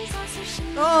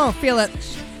 Oh, feel it.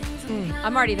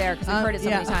 I'm already there because I've heard it so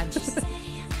many yeah. times.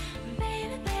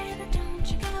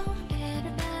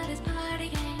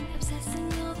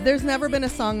 There's never been a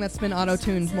song that's been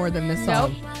auto-tuned more than this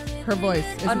song. Her voice.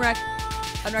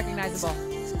 Unrecognizable.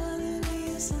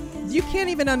 You can't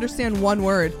even understand one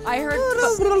word. I heard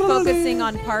focusing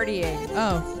on partying.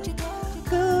 Oh.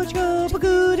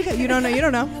 You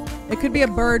don't know. It could be a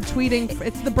bird tweeting.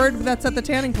 It's the bird that's at the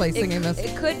tanning place singing this.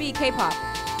 It could be K-pop.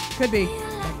 Could be.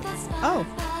 Oh.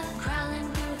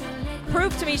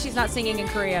 Prove to me she's not singing in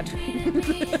Korean.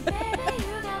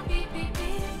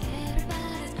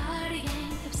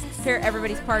 Here,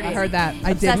 everybody's partying. I heard that.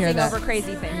 I did hear that. Obsessing over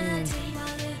crazy things.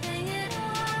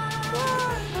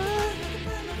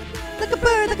 Like a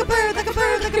bird, like a bird, like a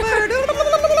bird, like a bird.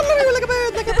 Like a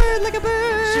bird, like a bird, like a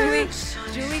bird.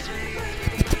 Julie.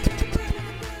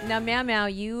 Now, Meow Meow,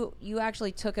 you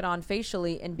actually took it on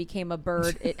facially and became a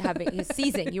bird.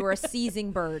 Seizing. You were a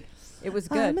seizing bird. It was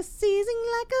good. I'm a seizing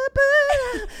like a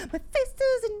bird. My face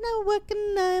doesn't know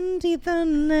working. I'm teeth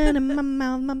and in my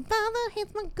mouth. My father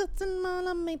hates my guts and all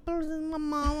the maples in my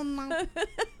mouth.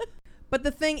 But the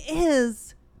thing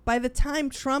is, by the time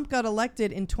Trump got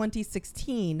elected in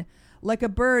 2016, Like a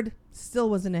Bird still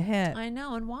wasn't a hit. I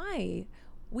know, and why?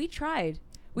 We tried.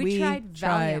 We tried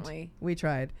valiantly. We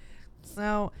tried.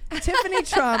 So Tiffany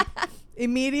Trump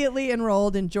immediately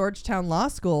enrolled in Georgetown Law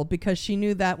School because she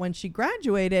knew that when she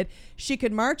graduated, she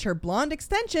could march her blonde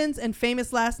extensions and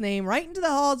famous last name right into the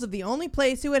halls of the only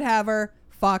place who would have her,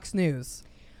 Fox News.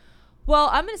 Well,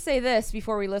 I'm going to say this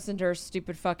before we listen to her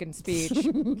stupid fucking speech.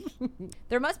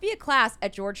 There must be a class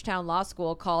at Georgetown Law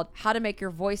School called How to Make Your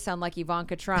Voice Sound Like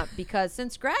Ivanka Trump, because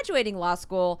since graduating law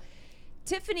school,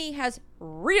 Tiffany has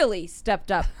really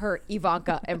stepped up her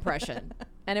Ivanka impression.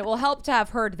 And it will help to have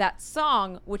heard that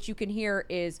song, which you can hear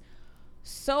is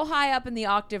so high up in the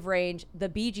octave range, the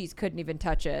Bee Gees couldn't even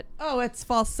touch it. Oh, it's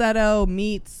falsetto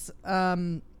meets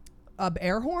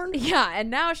air horn? Yeah, and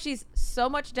now she's so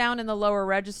much down in the lower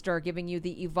register, giving you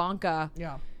the Ivanka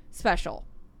special.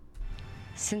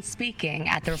 Since speaking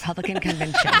at the Republican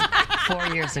convention 4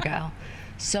 years ago,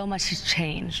 so much has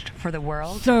changed for the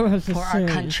world, for our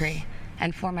country,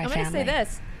 and for my family. I'm going to say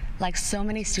this. Like so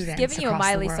many students giving you a across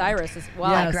Miley the world, Cyrus as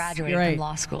well. I graduated from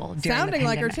law school during Sounding the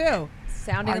like her pandemic. too.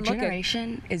 Sounding Our and looking.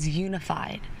 generation is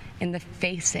unified in the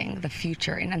facing the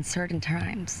future in uncertain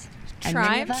times. And Trimes?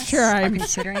 many of us are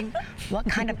considering what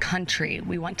kind of country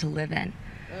we want to live in.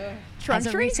 As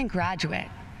a recent graduate,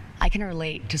 I can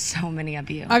relate to so many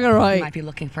of you who might be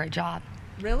looking for a job.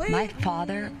 Really? My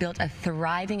father built a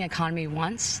thriving economy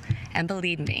once, and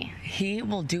believe me, he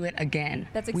will do it again.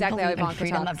 That's exactly how we believe in Ivanka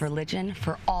freedom talks. of religion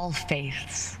for all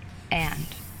faiths. And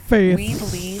Faiths. we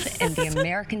believe in the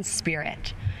American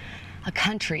spirit. A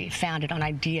country founded on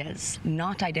ideas,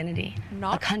 not identity.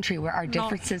 A country where our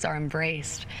differences are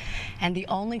embraced. And the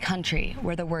only country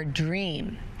where the word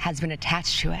dream has been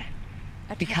attached to it.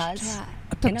 Because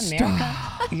in America,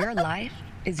 your life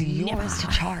is yours to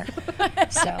chart.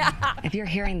 So if you're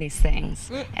hearing these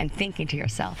things and thinking to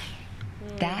yourself,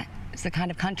 that is the kind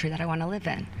of country that I want to live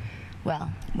in,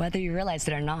 well, whether you realize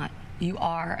it or not, you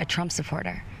are a Trump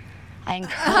supporter. I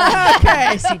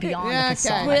encourage you to see beyond the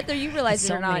facade. Whether you realize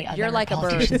it or not, you're like a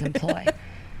bird. Employ.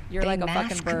 You're like a fucking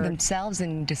mask bird. themselves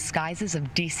in disguises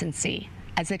of decency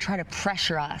as they try to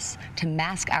pressure us to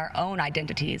mask our own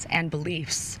identities and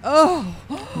beliefs.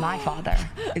 My father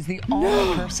is the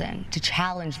only person to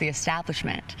challenge the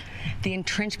establishment, the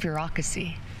entrenched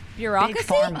bureaucracy, big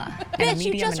pharma, and Bitch,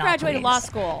 you media just graduated law monopolies,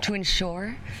 school. to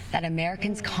ensure that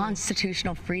Americans'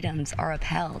 constitutional freedoms are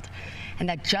upheld and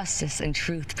that justice and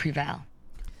truth prevail.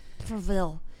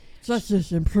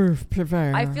 Justice and proof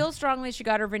prevail. I feel strongly she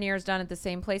got her veneers done at the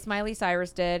same place Miley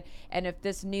Cyrus did, and if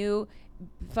this new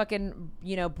fucking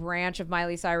branch of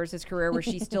Miley Cyrus's career where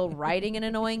she's still riding an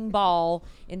annoying ball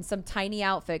in some tiny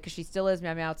outfit, because she still is,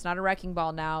 meow meow, it's not a wrecking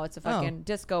ball now, it's a fucking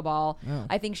disco ball.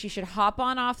 I think she should hop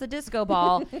on off the disco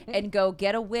ball and go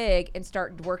get a wig and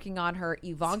start working on her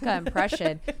Ivanka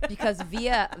impression, because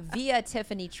via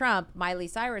Tiffany Trump, Miley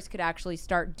Cyrus could actually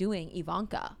start doing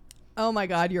Ivanka. Oh my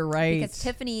God, you're right. Because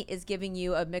Tiffany is giving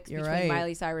you a mix between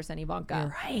Miley Cyrus and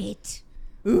Ivanka. You're right.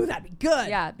 Ooh, that'd be good.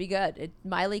 Yeah, it'd be good.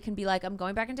 Miley can be like, I'm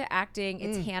going back into acting.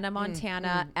 It's Hannah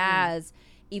Montana as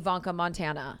Ivanka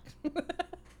Montana.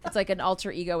 It's like an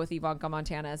alter ego with Ivanka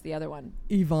Montana as the other one.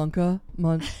 Ivanka,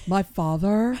 my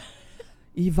father.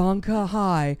 Ivanka,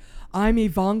 hi. I'm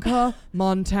Ivanka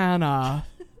Montana.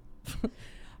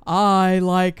 I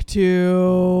like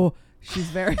to...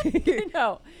 She's very...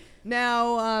 No.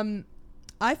 Now,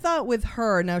 I thought with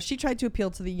her, now she tried to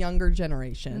appeal to the younger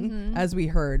generation, as we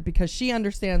heard, because she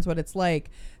understands what it's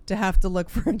like to have to look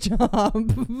for a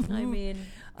job. I mean,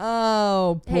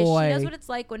 oh boy. hey, she knows what it's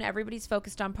like when everybody's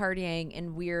focused on partying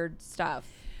and weird stuff.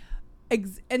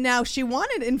 And now she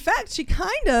wanted, in fact, she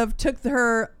kind of took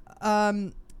her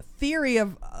theory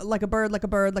of like a bird, like a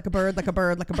bird, like a bird, like a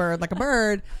bird, like a bird, like a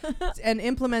bird, and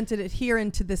implemented it here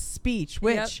into this speech,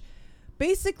 which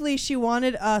basically she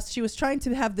was trying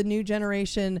to have the new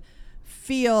generation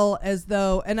feel as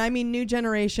though, and I mean new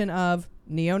generation of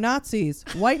neo-Nazis,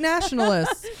 white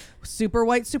nationalists, super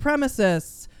white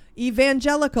supremacists,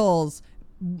 evangelicals,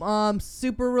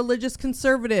 super religious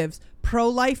conservatives,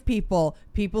 pro-life people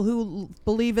who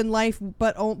believe in life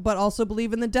but also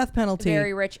believe in the death penalty,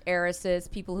 very rich heiresses,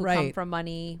 people who come from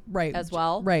money as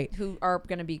well, who are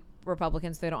going to be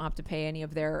Republicans. They don't have to pay any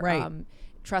of their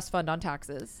trust fund on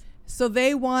taxes. So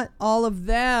they want all of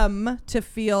them to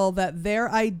feel that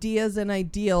their ideas and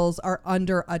ideals are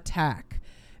under attack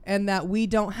and that we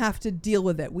don't have to deal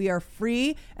with it. We are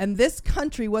free, and this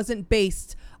country wasn't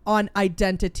based on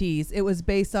identities. It was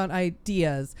based on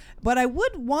ideas. But I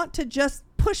would want to just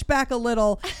push back a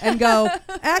little and go,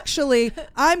 actually,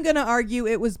 I'm going to argue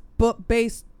it was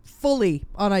based fully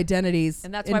on identities.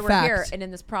 And that's why we're here and in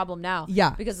this problem now.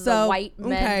 Yeah. Because of the white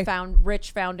men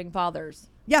rich founding fathers.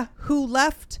 Yeah. Who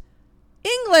left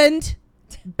England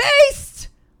based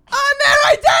on their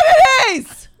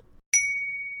identities.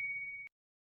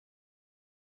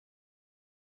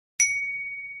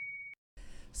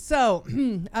 So,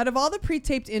 out of all the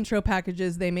pre-taped intro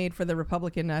packages they made for the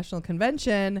Republican National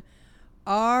Convention,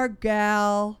 our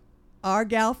gal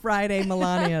Friday,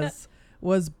 Melania's,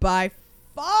 was by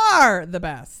far the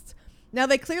best. Now,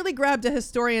 they clearly grabbed a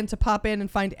historian to pop in and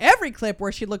find every clip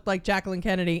where she looked like Jacqueline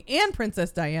Kennedy and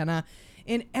Princess Diana.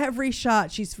 In every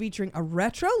shot, she's featuring a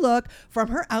retro look from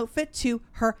her outfit to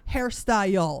her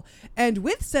hairstyle. And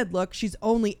with said look, she's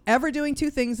only ever doing two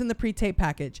things in the pre-tape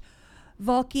package: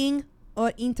 walking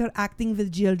or interacting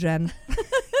with children.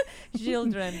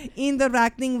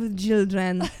 Interacting with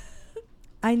children.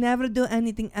 I never do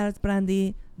anything else,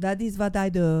 Brandy. That is what I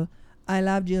do. I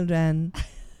love children.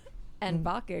 And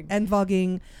walking. And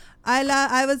walking.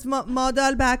 I was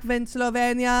model back in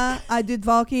Slovenia. I did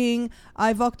walking.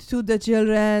 I walked to the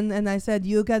children and I said,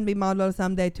 you can be model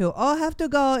someday too. Oh, have to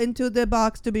go into the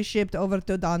box to be shipped over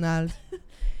to Donald.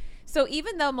 So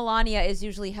even though Melania is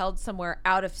usually held somewhere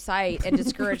out of sight and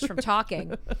discouraged from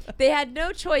talking, they had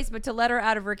no choice but to let her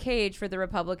out of her cage for the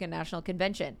Republican National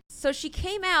Convention. So she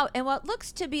came out in what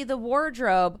looks to be the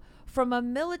wardrobe from a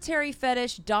military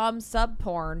fetish dom sub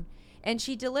porn, and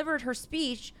she delivered her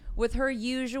speech with her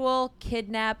usual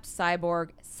kidnapped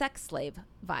cyborg sex slave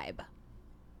vibe.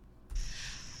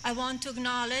 I want to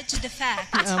acknowledge the fact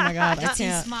oh my God, that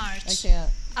since March,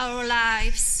 our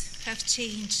lives have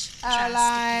changed. Our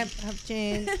lives have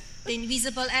changed. The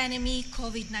invisible enemy,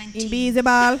 COVID-19,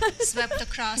 invisible, swept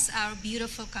across our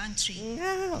beautiful country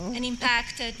and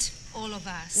impacted all of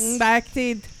us.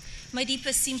 Impacted. My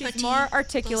deepest sympathy. She's more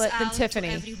articulate than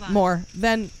Tiffany. More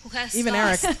than who has even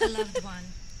lost Eric. a loved one.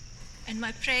 And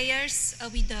my prayers are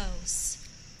with those.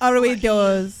 Are with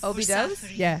those? Oh, with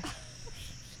those? Yeah.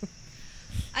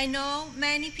 I know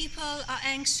many people are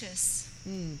anxious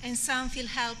and some feel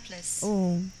helpless.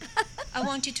 Oh. I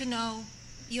want you to know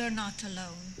you're not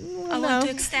alone. I No, want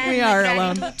to extend we my are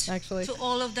gratitude alone, actually. to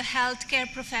all of the healthcare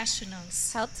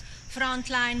professionals,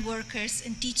 frontline workers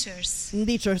and teachers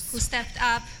who stepped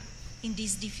up in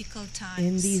these difficult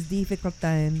times.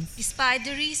 Despite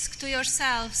the risk to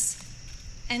yourselves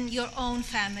and your own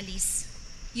families,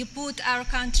 you put our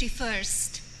country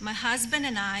first. My husband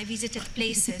and I visited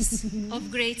places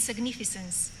of great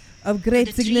significance. Of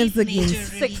great significance.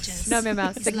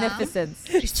 Significance.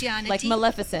 Christianity, like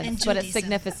Maleficence, but it's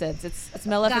significance. It's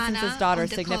Maleficence's daughter,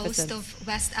 Significance. On the coast of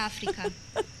West Africa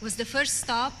was the first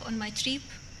stop on my trip,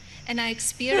 and I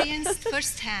experienced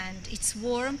firsthand its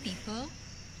warm people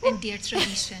and their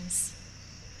traditions.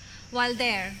 While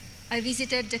there, I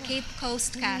visited the Cape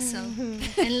Coast Castle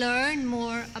and learned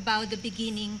more about the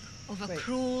beginning of a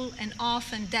cruel and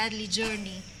often deadly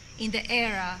journey in the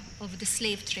era of the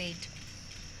slave trade.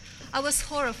 I was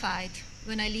horrified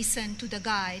when I listened to the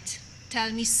guide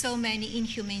tell me so many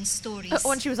inhumane stories.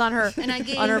 When she was on her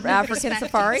African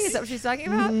safari, is that what she's talking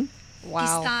about? Mm-hmm. Wow.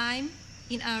 This time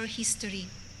in our history,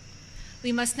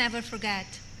 we must never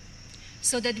forget,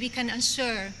 so that we can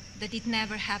ensure that it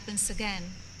never happens again.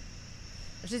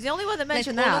 She's the only one that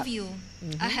mentioned like that. All of you,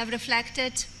 I have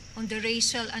reflected on the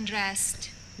racial unrest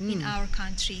in our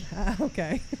country.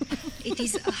 Okay. It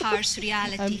is a harsh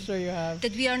reality. I'm sure you have.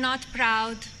 That we are not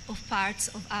proud of parts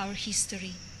of our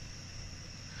history.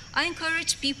 I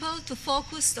encourage people to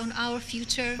focus on our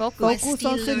future while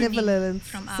still learning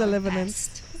from our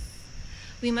past.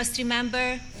 We must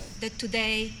remember that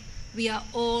today we are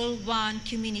all one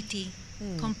community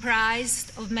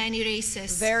comprised of many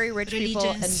races, very rich people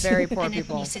and religions, very poor and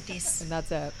people. ethnicities. And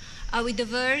that's it. Our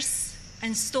diverse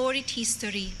and storied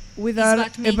history With is our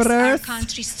what makes our diverse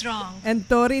country strong. and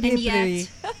storied And history.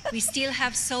 yet, we still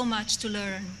have so much to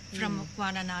learn from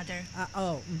one another.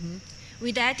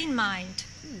 With that in mind,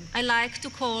 I like to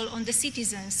call on the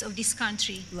citizens of this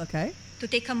country Okay. to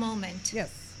take a moment, Yes.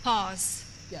 pause,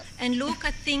 Yes. and look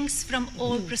at things from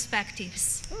all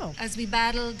perspectives Oh. as we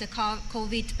battle the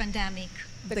COVID pandemic.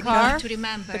 The We car? need to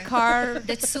remember The car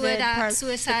that the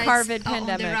suicides COVID are on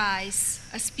the pandemic. rise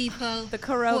as people The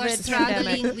who are COVID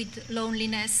struggling pandemic. with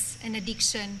loneliness and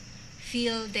addiction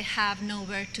feel they have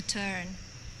nowhere to turn.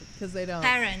 Because they don't.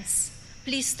 Parents,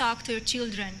 please talk to your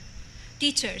children.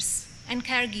 Teachers and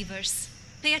caregivers,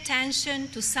 pay attention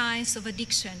to signs of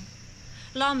addiction.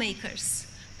 Lawmakers,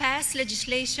 pass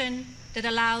legislation that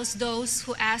allows those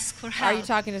who ask for help Are you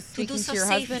talking to do speaking so to your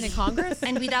husband safely in Congress?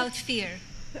 and without fear,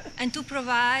 and to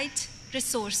provide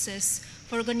resources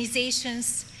for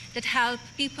organizations that help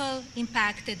people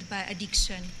impacted by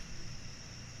addiction.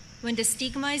 When the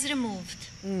stigma is removed,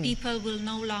 people will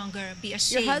no longer be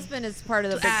ashamed. Your husband is part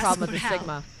of the to big ask problem with for the help,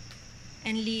 stigma.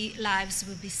 and lives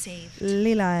will be saved.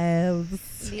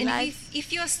 Lives. And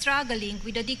if you're struggling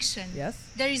with addiction, Yes.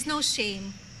 there is no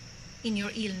shame in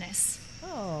your illness.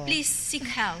 Oh. Please seek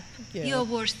help. you. You're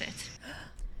worth it.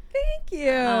 Thank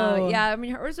you. Yeah, I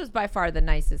mean, hers was by far the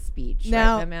nicest speech.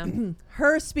 Now, right, ma'am?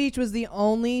 her speech was the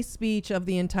only speech of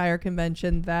the entire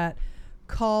convention that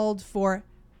called for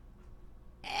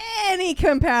any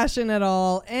compassion at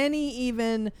all, any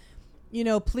even,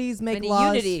 please make Any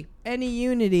laws. unity. Any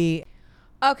unity.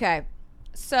 Okay,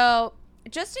 so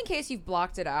just in case you've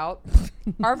blocked it out,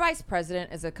 our vice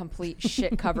president is a complete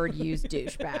shit-covered used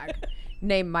douchebag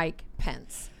named Mike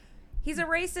Pence. He's a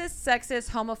racist, sexist,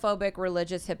 homophobic,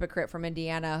 religious hypocrite from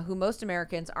Indiana who most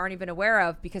Americans aren't even aware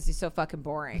of because he's so fucking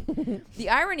boring. The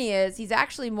irony is he's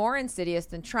actually more insidious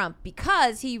than Trump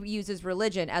because he uses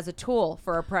religion as a tool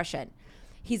for oppression.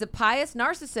 He's a pious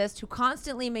narcissist who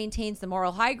constantly maintains the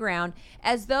moral high ground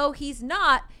as though he's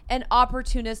not an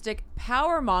opportunistic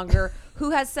power monger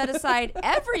who has set aside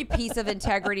every piece of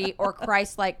integrity or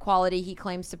Christ-like quality he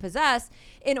claims to possess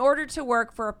in order to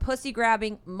work for a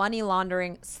pussy-grabbing,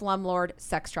 money-laundering, slumlord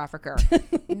sex trafficker.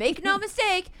 Make no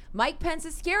mistake, Mike Pence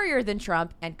is scarier than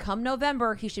Trump, and come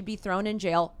November, he should be thrown in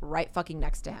jail right fucking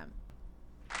next to him.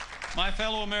 My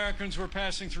fellow Americans, we're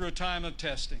passing through a time of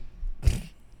testing.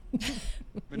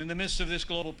 But in the midst of this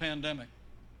global pandemic,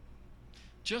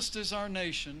 just as our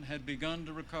nation had begun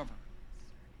to recover,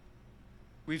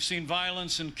 we've seen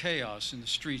violence and chaos in the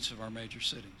streets of our major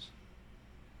cities.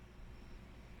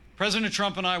 President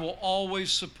Trump and I will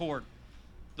always support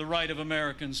the right of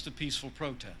Americans to peaceful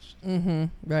protest.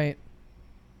 Right.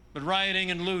 But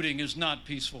rioting and looting is not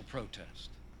peaceful protest.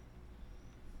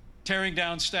 Tearing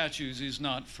down statues is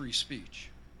not free speech.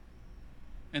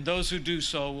 And those who do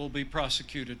so will be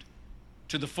prosecuted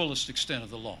to the fullest extent of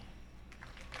the law.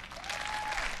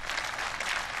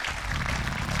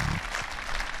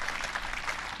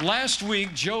 Last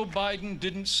week, Joe Biden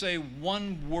didn't say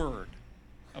one word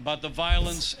about the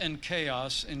violence and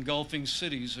chaos engulfing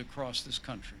cities across this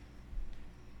country.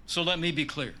 So let me be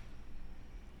clear.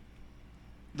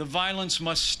 The violence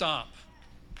must stop,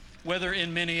 whether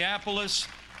in Minneapolis,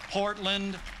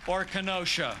 Portland, or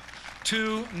Kenosha.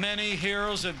 Too many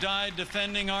heroes have died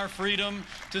defending our freedom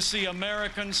to see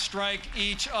Americans strike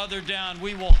each other down.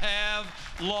 We will have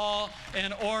law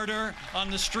and order on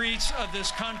the streets of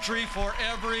this country for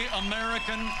every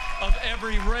American of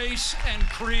every race and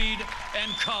creed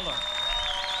and color.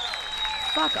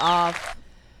 Fuck off.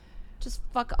 Just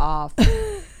fuck off.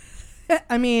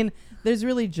 I mean, there's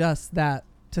really just that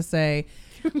to say.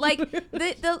 Like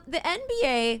the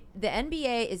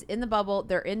NBA is in the bubble.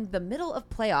 They're in the middle of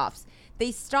playoffs.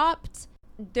 They stopped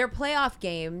their playoff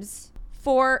games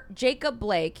for Jacob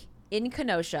Blake in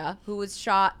Kenosha, who was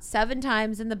shot 7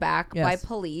 times in the back by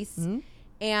police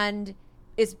and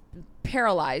is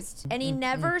paralyzed. And he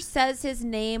never says his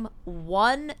name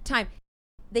one time.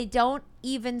 They don't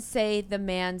even say the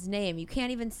man's name. You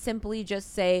can't even simply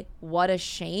just say, what a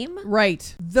shame.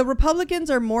 Right. The Republicans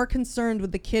are more concerned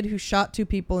with the kid who shot 2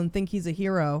 people and think he's a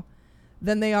hero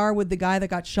than they are with the guy that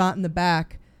got shot in the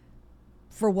back.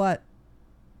 For what?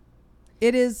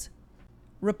 It is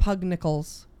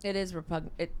repugnicals. It is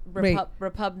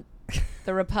Repugnican.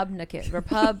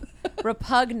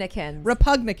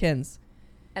 Repugnicans.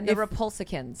 And the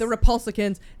Repulsicans. The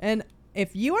Repulsicans. And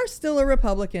if you are still a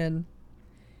Republican,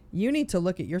 you need to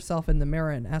look at yourself in the mirror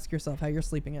and ask yourself how you're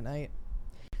sleeping at night.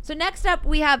 So next up,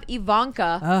 we have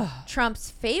Ivanka,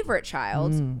 Trump's favorite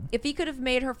child. If he could have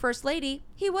made her first lady,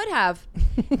 he would have.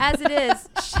 As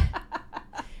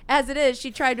it is,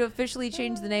 she tried to officially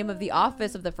change the name of the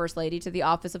office of the first lady to the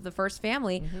office of the first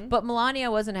family, but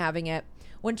Melania wasn't having it.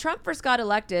 When Trump first got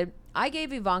elected, I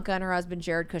gave Ivanka and her husband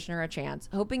Jared Kushner a chance,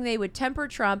 hoping they would temper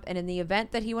Trump, and in the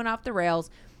event that he went off the rails,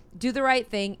 do the right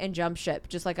thing and jump ship,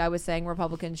 just like I was saying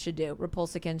Republicans should do,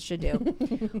 Repulsicans should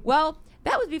do. Well,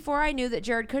 that was before I knew that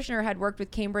Jared Kushner had worked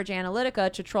with Cambridge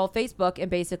Analytica to troll Facebook and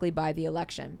basically buy the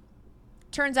election.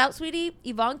 Turns out, sweetie,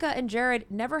 Ivanka and Jared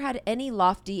never had any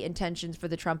lofty intentions for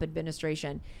the Trump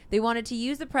administration. They wanted to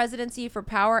use the presidency for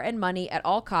power and money at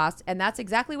all costs, and that's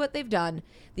exactly what they've done.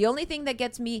 The only thing that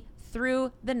gets me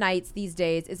through the nights these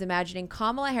days is imagining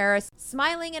Kamala Harris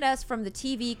smiling at us from the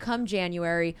TV come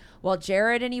January while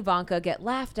Jared and Ivanka get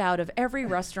laughed out of every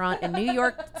restaurant in New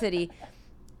York City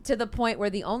to the point where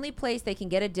the only place they can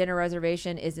get a dinner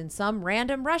reservation is in some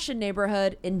random Russian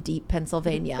neighborhood in deep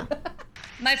Pennsylvania.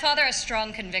 My father has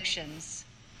strong convictions.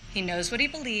 He knows what he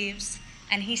believes,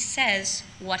 and he says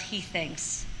what he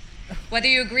thinks. Whether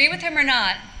you agree with him or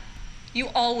not, you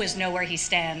always know where he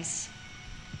stands.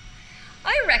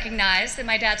 I recognize that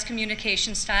my dad's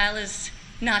communication style is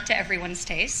not to everyone's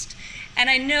taste, and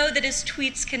I know that his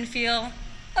tweets can feel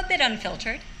a bit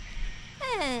unfiltered.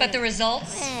 But the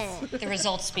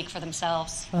results speak for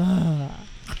themselves.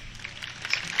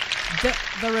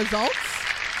 The results?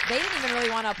 They didn't even really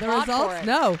want to The applaud results? for it.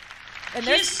 No. And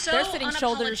He they're is so sitting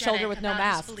shoulder to shoulder with no unapologetic about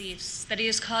mask. his beliefs that he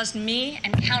has caused me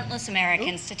and countless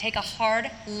Americans to take a hard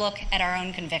look at our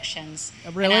own convictions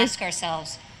Really? and ask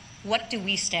ourselves, what do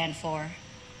we stand for?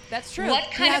 That's true. What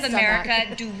He kind has of done that.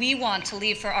 America do we want to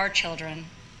leave for our children?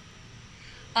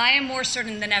 I am more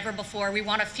certain than ever before we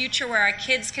want a future where our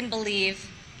kids can believe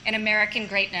in American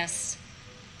greatness.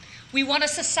 We want a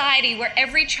society where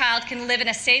every child can live in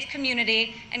a safe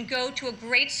community and go to a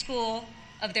great school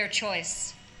of their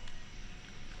choice.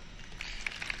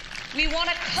 We want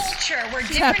a culture where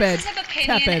differences of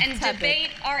opinion and debate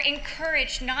are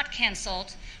encouraged, not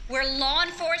canceled, where law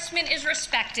enforcement is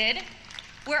respected,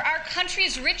 where our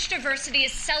country's rich diversity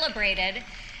is celebrated,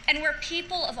 and where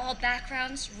people of all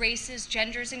backgrounds, races,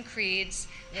 genders, and creeds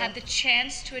have the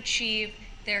chance to achieve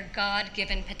their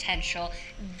God-given potential.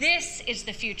 This is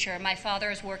the future my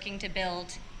father is working to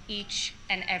build each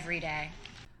and every day.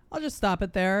 I'll just stop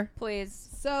it there. Please.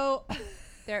 So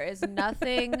There is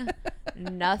nothing,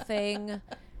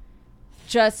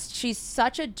 just she's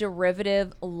such a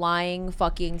derivative, lying,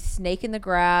 fucking snake in the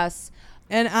grass.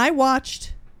 And I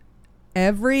watched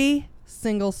every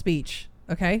single speech,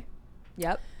 okay?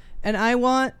 Yep. And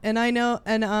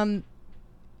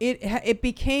it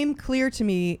became clear to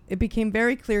me. It became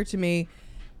very clear to me,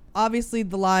 obviously,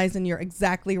 the lies, and you're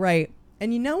exactly right.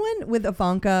 And you know when with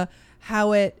Ivanka,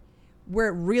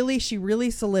 she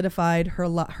really solidified her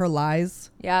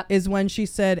lies? Yeah. Is when she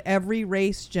said every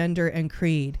race, gender, and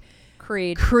creed.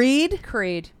 Creed.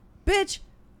 Bitch,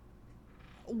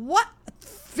 what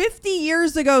 50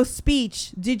 years ago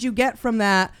speech did you get from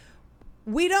that?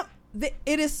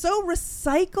 It is so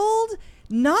recycled,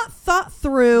 not thought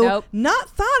through, Nope. not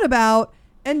thought about,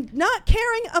 and not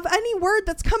caring of any word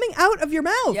that's coming out of your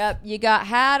mouth. Yep, you got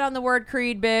had on the word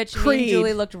creed, bitch. Me Creed. and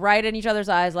Julie looked right in each other's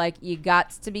eyes like, you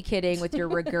got to be kidding with your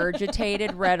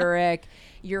regurgitated rhetoric.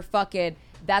 You're fucking,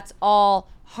 that's all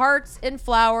hearts and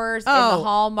flowers in the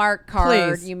Hallmark card.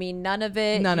 Please. You mean none of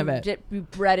it? None of it. You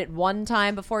read it one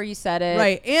time before you said it.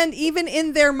 Right. And even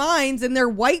in their minds, in their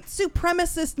white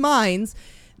supremacist minds,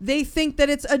 they think that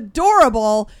it's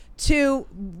adorable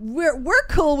we're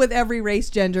cool with every race,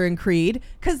 gender, and creed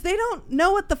because they don't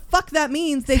know what the fuck that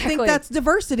means. They think that's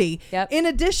diversity. Yep. In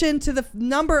addition to the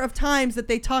number of times that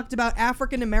they talked about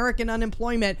African American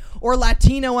unemployment or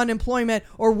Latino unemployment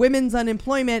or women's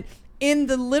unemployment in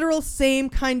the literal same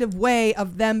kind of way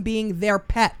of them being their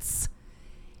pets.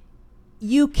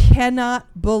 You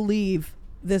cannot believe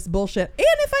this bullshit. And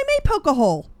if I may poke a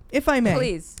hole, if I may.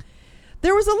 Please.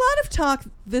 There was a lot of talk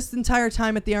this entire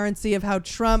time at the RNC of how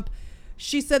Trump,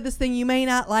 she said this thing, you may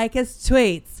not like his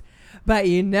tweets, but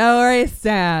you know where he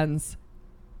stands.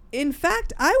 In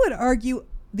fact, I would argue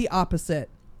the opposite.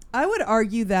 I would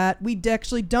argue that we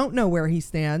actually don't know where he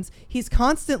stands. He's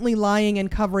constantly lying and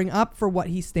covering up for what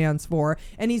he stands for,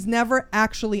 and he's never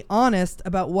actually honest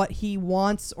about what he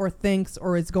wants or thinks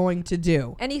or is going to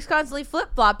do. And he's constantly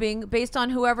flip-flopping based on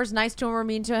whoever's nice to him or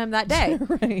mean to him that day.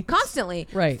 Right. Constantly.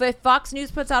 Right. If Fox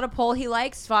News puts out a poll he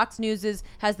likes, Fox News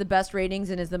has the best ratings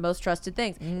and is the most trusted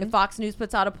things. Mm-hmm. If Fox News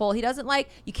puts out a poll he doesn't like,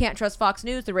 you can't trust Fox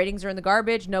News. The ratings are in the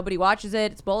garbage. Nobody watches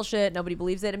it. It's bullshit. Nobody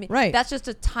believes it. I mean, Right. That's just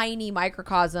a tiny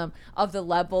microcosm sarcasm of the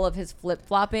level of his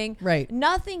flip-flopping. Right.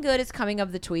 Nothing good is coming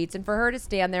of the tweets, and for her to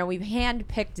stand there, we've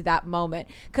handpicked that moment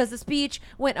because the speech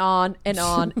went on and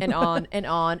on and on and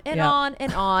on and on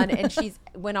and on, and she's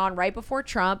went on right before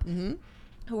Trump,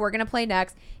 who we're gonna play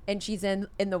next, and she's in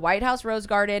the White House Rose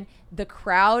Garden. The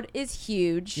crowd is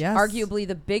huge, arguably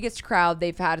the biggest crowd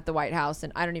they've had at the White House,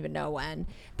 and I don't even know when.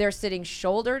 They're sitting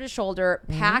shoulder to shoulder,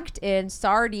 packed in,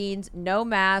 sardines, no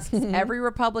masks, every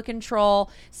Republican troll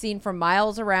seen from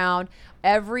miles around,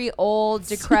 every old,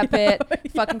 decrepit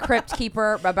fucking crypt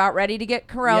keeper about ready to get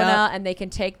corona, and they can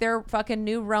take their fucking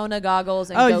new Rona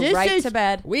goggles and go right to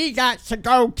bed. We got to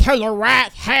go to the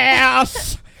Rat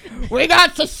House. We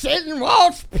got to sit and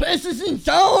watch Princess and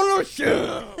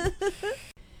Solution.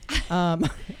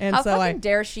 And How so fucking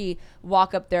dare she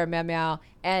walk up there, meow,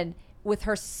 and with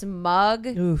her smug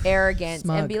arrogance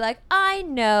and be like, I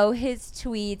know his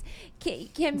tweets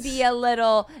can be a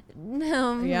little,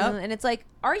 and it's like,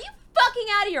 are you fucking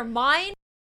out of your mind?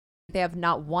 They have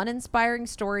not one inspiring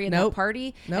story in that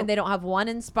party, and they don't have one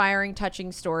inspiring,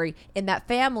 touching story in that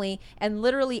family. And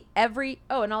literally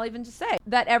and I'll even just say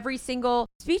that every single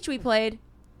speech we played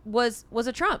was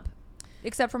a Trump,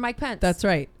 except for Mike Pence. That's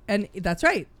right.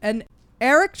 And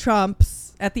Eric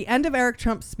Trump's, at the end of Eric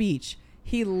Trump's speech,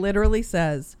 he literally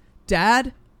says,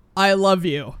 Dad, I love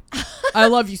you. I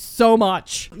love you so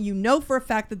much. You know for a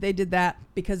fact that they did that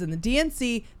because in the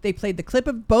DNC, they played the clip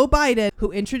of Beau Biden,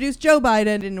 who introduced Joe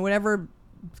Biden in whatever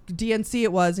DNC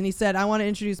it was. And he said, I want to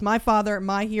introduce my father,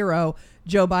 my hero,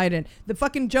 Joe Biden. The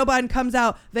fucking Joe Biden comes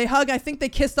out. They hug. I think they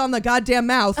kissed on the goddamn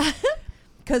mouth.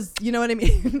 Because you know what I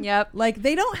mean? Yep. Like,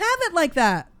 they don't have it like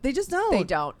that. They just don't. They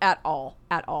don't at all.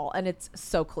 At all. And it's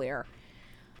so clear.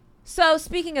 So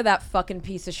speaking of that fucking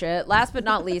piece of shit, last but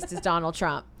not least is Donald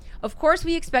Trump. Of course,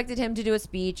 we expected him to do a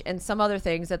speech and some other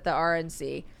things at the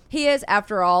RNC. He is,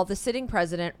 after all, the sitting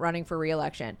president running for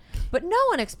re-election. But no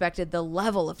one expected the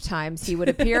level of times he would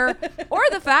appear or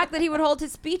the fact that he would hold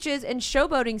his speeches and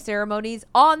showboating ceremonies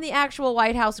on the actual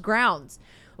White House grounds.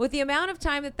 With the amount of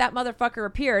time that motherfucker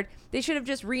appeared, they should have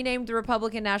just renamed the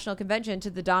Republican National Convention to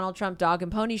the Donald Trump Dog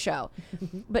and Pony Show.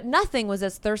 But nothing was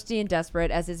as thirsty and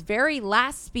desperate as his very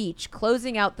last speech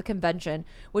closing out the convention,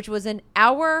 which was an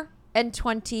hour and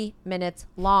 20 minutes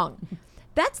long.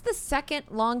 That's the second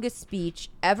longest speech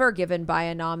ever given by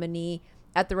a nominee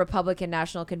at the Republican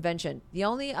National Convention. The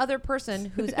only other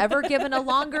person who's ever given a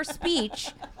longer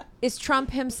speech is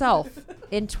Trump himself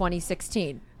in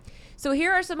 2016. So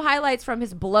here are some highlights from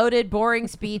his bloated, boring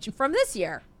speech from this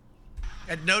year.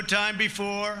 At no time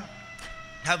before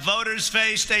have voters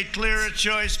faced a clearer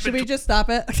choice. Should we just stop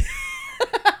it?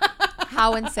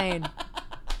 How insane.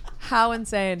 How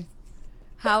insane.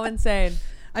 How insane.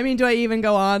 I mean, do I even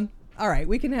go on? All right,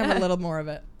 we can have a little more of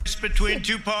it. Between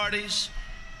two parties,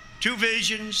 two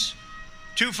visions,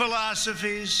 two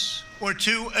philosophies, or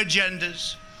two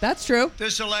agendas. That's true.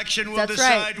 This election will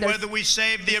decide whether we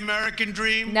save the American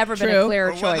dream. Never been a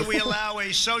clearer choice. Or whether we allow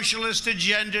a socialist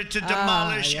agenda to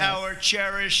demolish our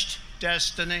cherished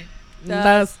destiny.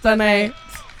 Destiny.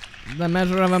 The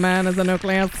measure of a man is a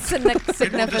nucleus.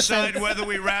 It will decide whether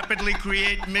we rapidly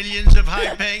create millions of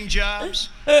high-paying jobs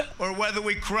or whether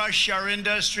we crush our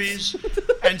industries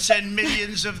and send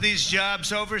millions of these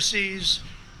jobs overseas,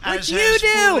 as has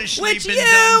foolishly been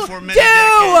done for many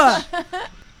decades.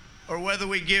 Or whether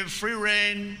we give free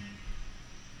rein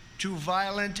to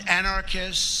violent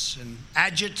anarchists and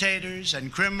agitators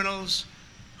and criminals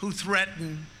who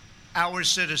threaten our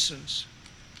citizens.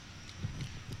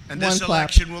 And this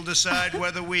election will decide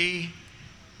whether we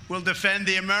will defend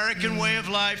the American way of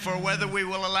life or whether we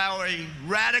will allow a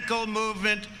radical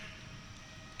movement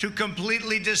to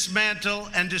completely dismantle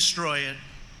and destroy it.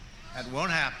 That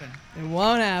won't happen. It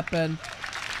won't happen.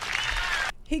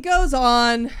 He goes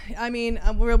on, I mean,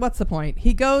 what's the point?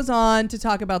 He goes on to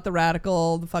talk about the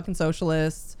radical, the fucking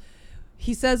socialists.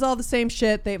 He says all the same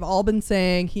shit they've all been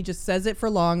saying. He just says it for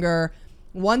longer.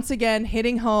 Once again,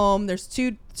 hitting home. There's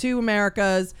two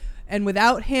Americas. And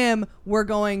without him, we're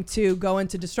going to go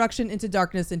into destruction, into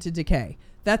darkness, into decay.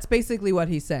 That's basically what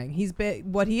he's saying.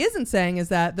 What he isn't saying is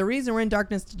that the reason we're in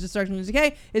darkness, destruction, and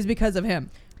decay is because of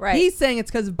him. Right. He's saying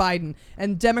it's because of Biden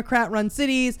and Democrat-run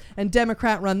cities and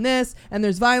Democrat-run this, and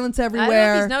there's violence everywhere. I don't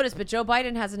know if he's noticed, but Joe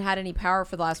Biden hasn't had any power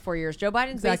for the last 4 years. Joe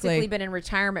Biden's basically been in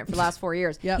retirement for the last 4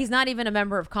 years. Yep. He's not even a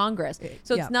member of Congress.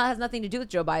 So it's has nothing to do with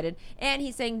Joe Biden. And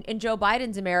he's saying in Joe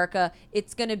Biden's America,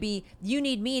 it's going to be, you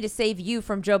need me to save you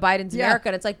from Joe Biden's America.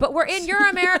 And it's like, but we're in your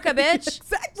America, bitch.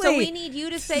 Exactly. So we need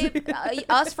you to save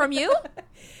us from you?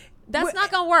 That's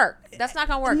not going to work. That's not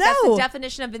going to work. No. That's the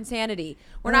definition of insanity.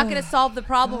 We're not going to solve the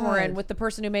problem we're in with the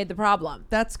person who made the problem.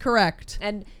 That's correct.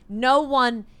 And no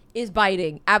one is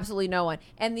biting absolutely no one.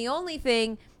 And the only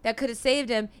thing that could have saved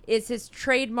him is his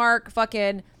trademark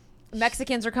fucking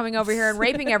Mexicans are coming over here and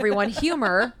raping everyone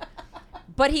humor.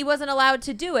 But he wasn't allowed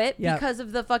to do it because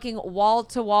of the fucking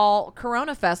wall-to-wall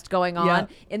Corona Fest going on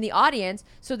in the audience.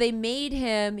 So they made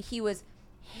him, he was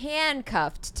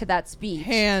handcuffed to that speech.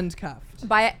 Handcuffed.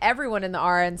 By everyone in the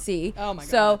RNC. Oh my God.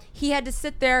 So he had to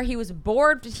sit there. He was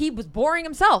bored. He was boring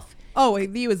himself. Oh,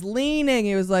 he was leaning.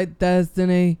 He was like,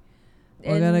 Destiny,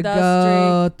 we're going to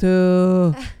go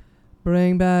to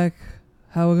bring back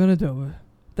how we're going to do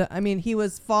it. I mean, he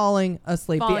was falling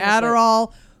asleep. The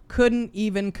Adderall couldn't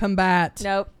even combat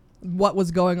what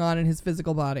was going on in his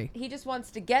physical body. He just wants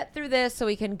to get through this so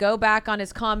he can go back on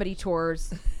his comedy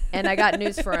tours. And I got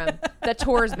news for him. The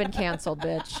tour's been canceled,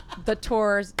 bitch. The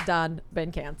tour's done,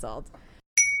 been canceled.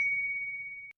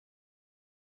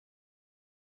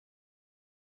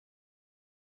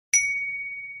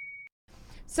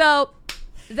 So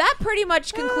that pretty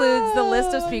much concludes the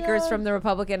list of speakers from the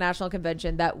Republican National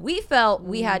Convention that we felt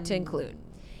we had to include.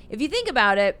 If you think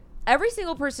about it, every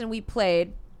single person we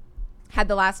played had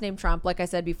the last name Trump, like I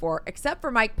said before, except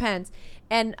for Mike Pence.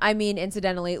 And I mean,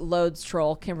 incidentally, Loads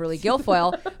troll Kimberly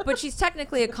Guilfoyle, but she's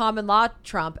technically a common law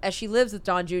Trump as she lives with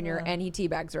Don Jr. and he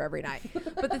teabags her every night.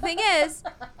 But the thing is,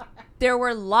 there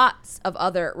were lots of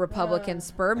other Republican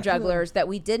sperm jugglers that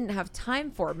we didn't have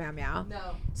time for, Meow Meow.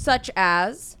 No. Such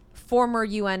as former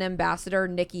UN Ambassador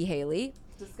Nikki Haley.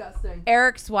 Disgusting.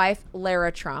 Eric's wife,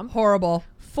 Lara Trump. Horrible.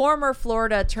 Former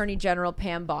Florida Attorney General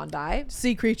Pam Bondi.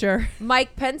 Sea creature.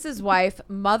 Mike Pence's wife,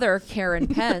 Mother Karen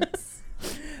Pence.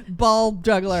 Ball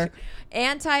juggler.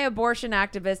 Anti-abortion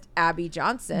activist Abby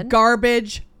Johnson.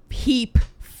 Garbage, heap,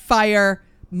 fire,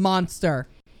 monster.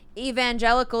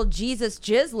 Evangelical Jesus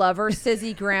jizz lover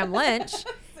Sizzy Graham Lynch.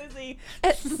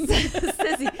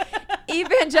 Sissy.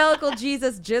 Evangelical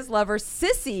Jesus jizz lover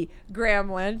Sissy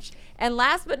Graham Lynch. And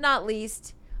last but not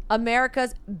least,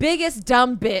 America's biggest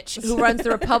dumb bitch who runs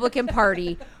the Republican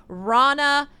Party,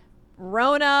 Rona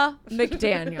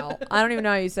McDaniel. I don't even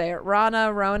know how you say it.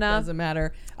 Rona. Doesn't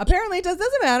matter. Apparently it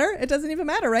doesn't matter. It doesn't even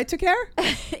matter, right, Takare?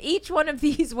 Each one of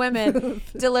these women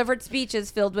delivered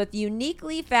speeches filled with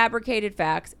uniquely fabricated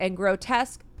facts and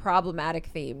grotesque, problematic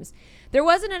themes. There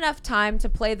wasn't enough time to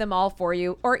play them all for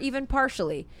you, or even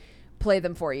partially play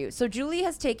them for you. So Julie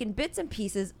has taken bits and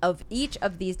pieces of each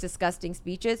of these disgusting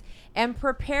speeches and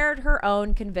prepared her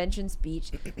own convention speech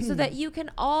so that you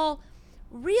can all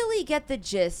really get the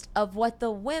gist of what the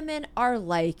women are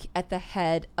like at the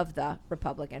head of the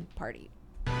Republican Party.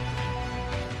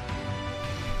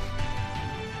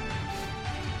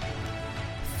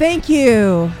 Thank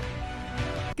you.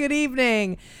 Good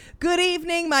evening. Good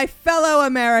evening, my fellow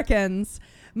Americans.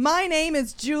 My name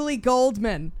is Julie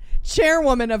Goldman,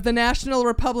 chairwoman of the National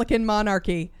Republican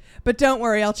Monarchy. But don't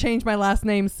worry, I'll change my last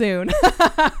name soon.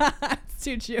 It's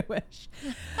too Jewish.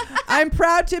 I'm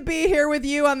proud to be here with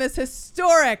you on this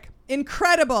historic,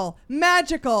 incredible,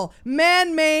 magical,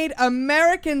 man-made,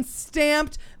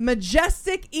 American-stamped,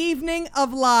 majestic evening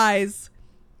of lies.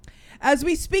 As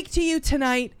we speak to you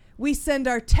tonight, we send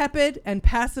our tepid and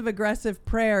passive-aggressive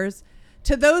prayers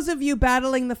to those of you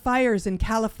battling the fires in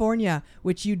California,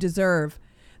 which you deserve,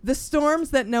 the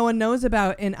storms that no one knows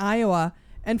about in Iowa,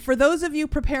 and for those of you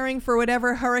preparing for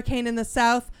whatever hurricane in the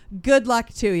south, good luck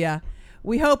to you.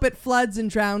 We hope it floods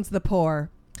and drowns the poor.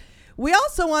 We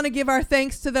also want to give our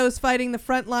thanks to those fighting the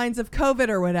front lines of COVID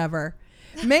or whatever.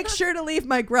 Make sure to leave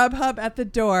my Grubhub at the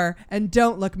door and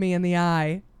don't look me in the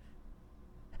eye.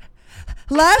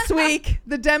 Last week,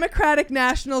 the Democratic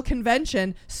National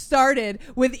Convention started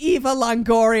with Eva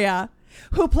Longoria,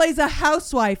 who plays a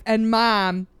housewife and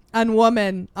mom and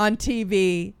woman on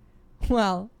TV.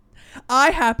 Well,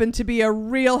 I happen to be a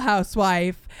real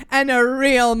housewife and a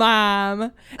real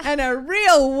mom and a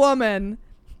real woman.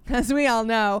 As we all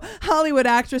know, Hollywood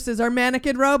actresses are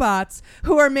mannequin robots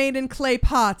who are made in clay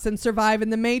pots and survive in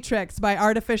the Matrix by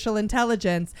artificial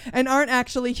intelligence and aren't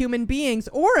actually human beings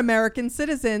or American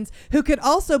citizens who could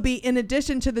also be, in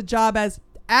addition to the job as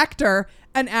actor,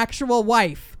 an actual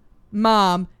wife,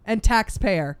 mom, and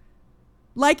taxpayer.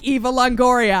 Like Eva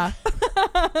Longoria.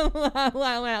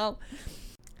 Well.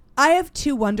 I have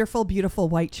two wonderful, beautiful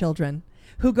white children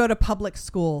who go to public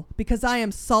school because I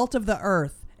am salt of the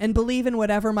earth and believe in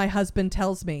whatever my husband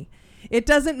tells me. It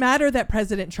doesn't matter that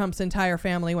President Trump's entire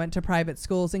family went to private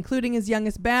schools, including his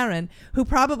youngest Barron, who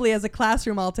probably has a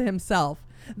classroom all to himself.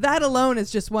 That alone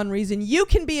is just one reason you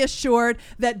can be assured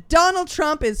that Donald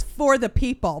Trump is for the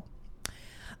people.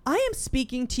 I am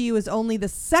speaking to you as only the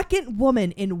second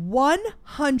woman in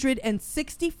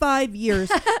 165 years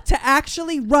to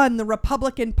actually run the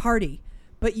Republican Party.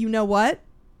 But you know what?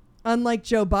 Unlike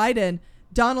Joe Biden,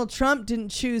 Donald Trump didn't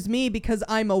choose me because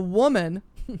I'm a woman.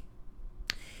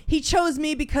 He chose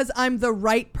me because I'm the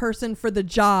right person for the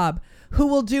job, who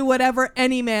will do whatever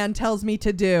any man tells me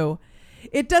to do.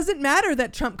 It doesn't matter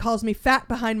that Trump calls me fat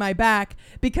behind my back,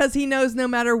 because he knows no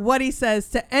matter what he says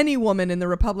to any woman in the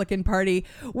Republican Party,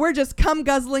 we're just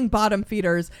cum-guzzling bottom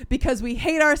feeders because we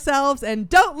hate ourselves and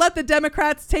don't let the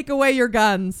Democrats take away your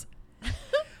guns.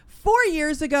 4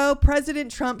 years ago, President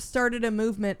Trump started a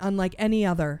movement unlike any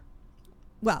other.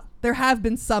 Well, there have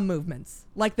been some movements,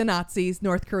 like the Nazis,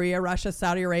 North Korea, Russia,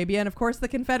 Saudi Arabia, and of course the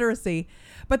Confederacy.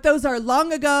 But those are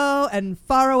long ago and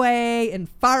far away in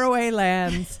faraway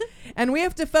lands. And we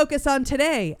have to focus on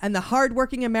today and the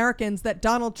hardworking Americans that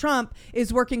Donald Trump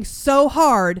is working so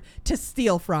hard to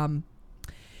steal from.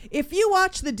 If you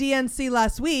watched the DNC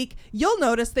last week, you'll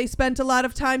notice they spent a lot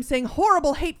of time saying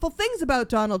horrible, hateful things about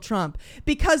Donald Trump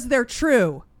because they're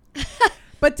true,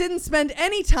 but didn't spend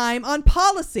any time on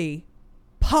policies,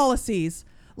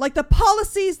 like the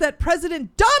policies that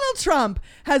President Donald Trump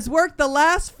has worked the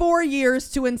last 4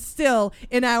 years to instill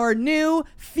in our new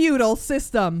feudal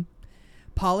system.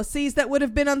 Policies that would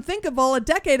have been unthinkable a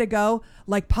decade ago,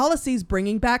 like policies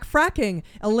bringing back fracking,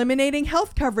 eliminating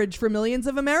health coverage for millions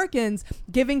of Americans,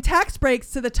 giving tax breaks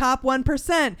to the top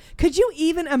 1%. Could you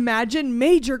even imagine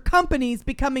major companies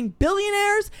becoming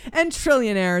billionaires and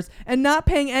trillionaires and not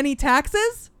paying any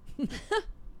taxes?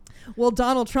 Well,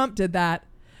 Donald Trump did that.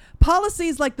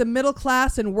 Policies like the middle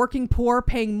class and working poor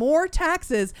paying more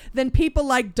taxes than people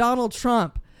like Donald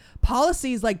Trump.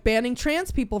 Policies like banning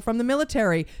trans people from the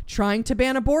military, trying to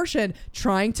ban abortion,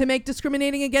 trying to make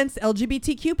discriminating against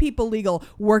LGBTQ people legal,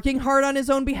 working hard on his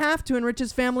own behalf to enrich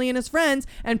his family and his friends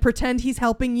and pretend he's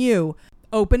helping you.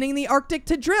 Opening the Arctic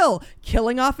to drill,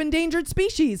 killing off endangered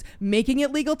species, making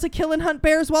it legal to kill and hunt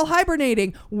bears while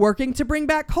hibernating, working to bring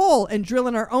back coal and drill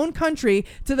in our own country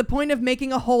to the point of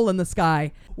making a hole in the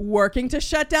sky, working to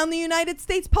shut down the United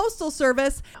States Postal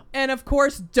Service, and of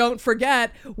course, don't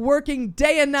forget, working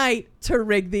day and night to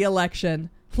rig the election.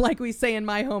 Like we say in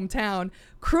my hometown,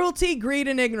 cruelty, greed,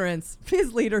 and ignorance,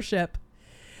 his leadership.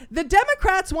 The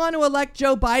Democrats want to elect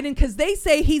Joe Biden because they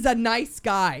say he's a nice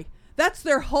guy. That's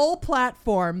their whole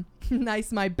platform.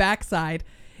 Nice my backside.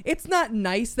 It's not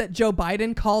nice that Joe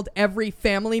Biden called every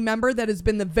family member that has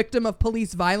been the victim of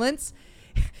police violence.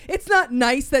 It's not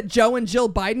nice that Joe and Jill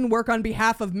Biden work on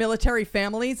behalf of military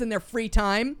families in their free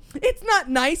time. It's not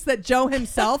nice that Joe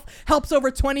himself helps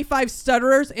over 25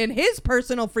 stutterers in his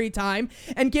personal free time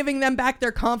and giving them back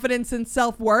their confidence and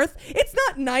self-worth. It's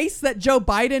not nice that Joe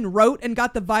Biden wrote and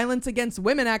got the Violence Against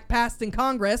Women Act passed in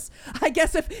Congress. I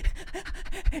guess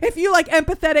if you like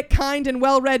empathetic, kind, and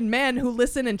well-read men who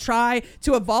listen and try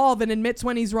to evolve and admits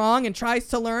when he's wrong and tries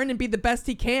to learn and be the best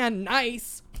he can,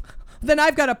 nice, then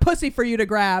I've got a pussy for you to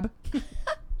grab.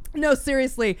 No,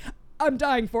 seriously, I'm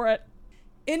dying for it.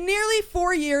 In nearly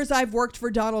 4 years I've worked for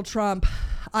Donald Trump.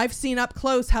 I've seen up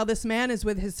close how this man is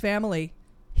with his family.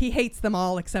 He hates them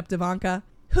all except Ivanka,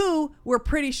 who we're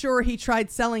pretty sure he tried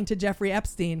selling to Jeffrey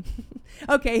Epstein.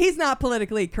 Okay, he's not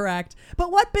politically correct,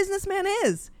 but what businessman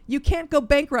is? You can't go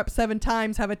bankrupt 7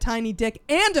 times, have a tiny dick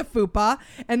and a fupa,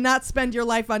 and not spend your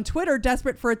life on Twitter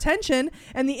desperate for attention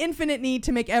and the infinite need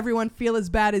to make everyone feel as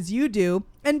bad as you do,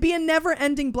 and be a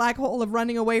never-ending black hole of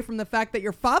running away from the fact that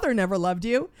your father never loved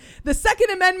you. The Second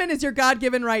Amendment is your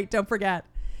God-given right, don't forget.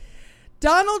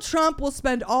 Donald Trump will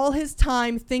spend all his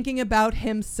time thinking about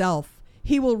himself.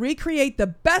 He will recreate the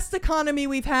best economy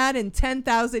we've had in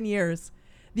 10,000 years.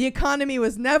 The economy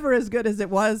was never as good as it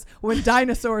was when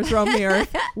dinosaurs roamed the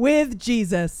earth with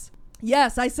Jesus.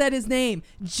 Yes, I said his name,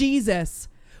 Jesus.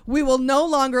 We will no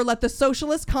longer let the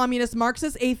socialist, communist,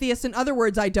 Marxist, atheist, and other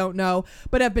words I don't know,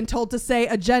 but have been told to say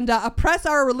agenda, oppress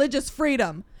our religious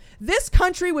freedom. This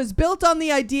country was built on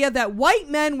the idea that white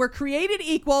men were created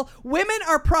equal, women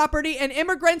are property, and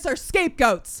immigrants are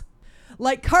scapegoats.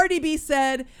 Like Cardi B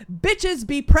said, bitches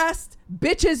be pressed,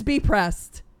 bitches be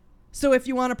pressed. So if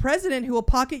you want a president who will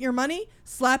pocket your money,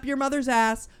 slap your mother's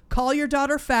ass, call your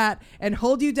daughter fat, and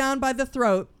hold you down by the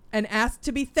throat and ask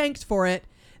to be thanked for it,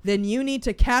 then you need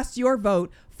to cast your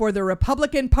vote for the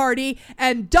Republican Party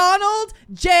and Donald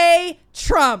J.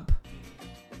 Trump.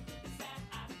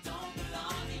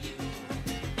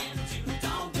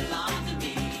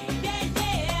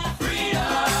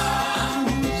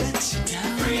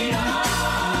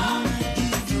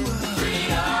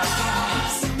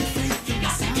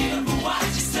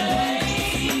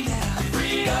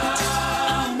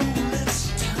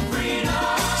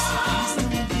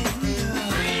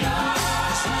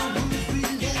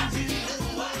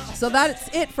 So that's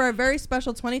it for a very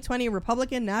special 2020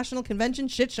 Republican National Convention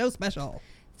shit show special.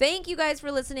 Thank you guys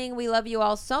for listening. We love you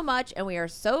all so much, and we are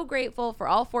so grateful for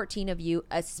all 14 of you,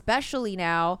 especially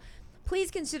now.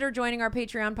 Please consider joining our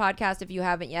Patreon podcast if you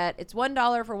haven't yet. It's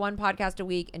 $1 for one podcast a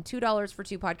week and $2 for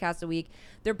two podcasts a week.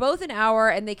 They're both an hour,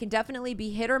 and they can definitely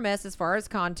be hit or miss as far as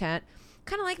content.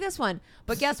 Kind of like this one.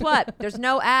 But guess what? There's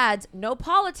no ads, no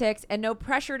politics, and no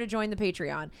pressure to join the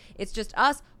Patreon. It's just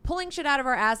us pulling shit out of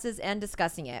our asses and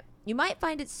discussing it. You might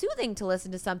find it soothing to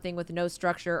listen to something with no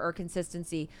structure or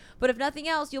consistency, but if nothing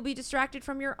else, you'll be distracted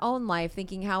from your own life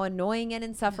thinking how annoying and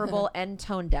insufferable and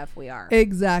tone deaf we are.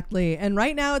 Exactly. And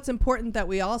right now it's important that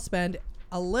we all spend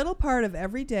a little part of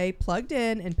every day plugged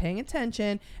in and paying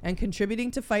attention and contributing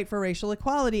to fight for racial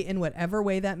equality in whatever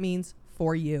way that means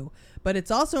for you. But it's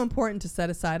also important to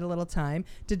set aside a little time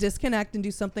to disconnect and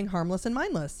do something harmless and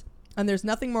mindless. And there's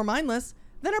nothing more mindless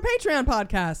than our Patreon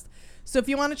podcast. So if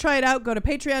you want to try it out, go to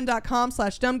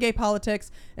patreon.com/dumbgaypolitics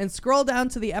and scroll down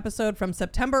to the episode from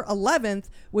September 11th,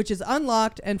 which is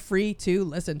unlocked and free to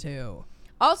listen to.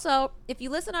 Also, if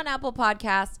you listen on Apple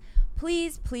Podcasts,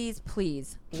 please, please,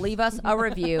 please leave us a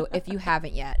review if you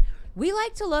haven't yet. We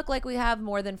like to look like we have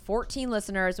more than 14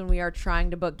 listeners when we are trying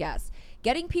to book guests.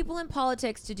 Getting people in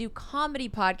politics to do comedy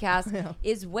podcasts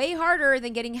is way harder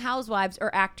than getting housewives or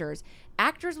actors.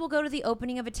 Actors will go to the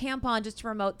opening of a tampon just to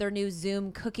promote their new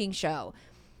Zoom cooking show.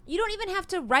 You don't even have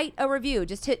to write a review.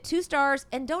 Just hit 2 stars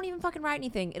and don't even fucking write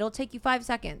anything. It'll take you 5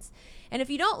 seconds. And if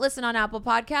you don't listen on Apple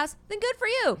Podcasts, then good for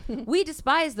you. We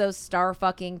despise those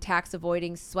star-fucking,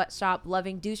 tax-avoiding,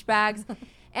 sweatshop-loving douchebags.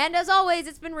 And as always,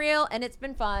 it's been real and it's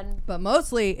been fun. But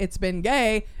mostly, it's been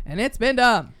gay and it's been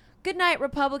dumb. Good night,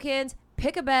 Republicans.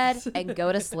 Pick a bed and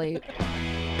go to sleep.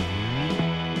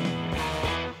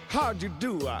 How'd you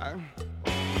do? I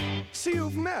see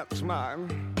you've met my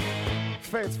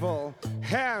faithful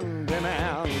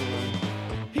handyman.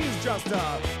 He's just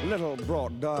a little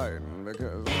brought down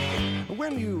because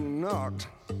when you knocked,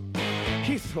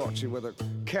 he thought you were the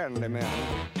candy man.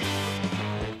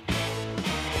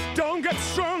 Don't get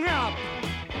strung up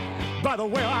by the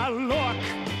way I look.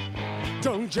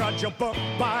 Don't judge a book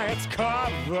by its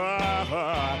cover.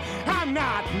 I'm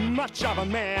not much of a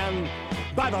man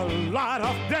by the light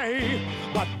of day,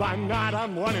 but by night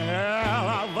I'm one hell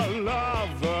of a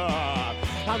lover.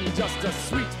 I'm just a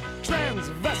sweet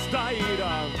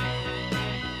transvestite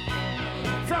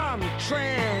from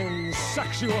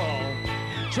transsexual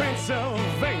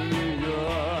Transylvania.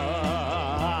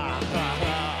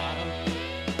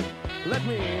 Let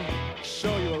me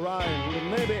show you around and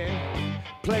maybe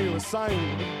play you a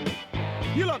sign.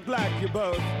 You look like you're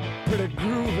both pretty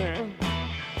groovy.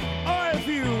 Or if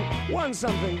you want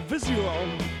something visual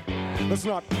that's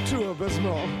not too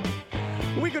abysmal,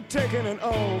 we could take in an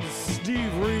old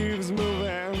Steve Reeves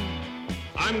movie.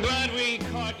 I'm glad we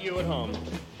caught you at home.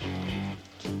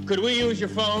 Could we use your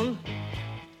phone?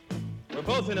 We're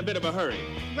both in a bit of a hurry.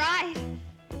 Right.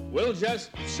 We'll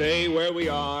just say where we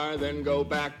are, then go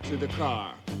back to the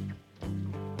car.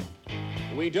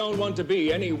 We don't want to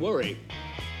be any worry.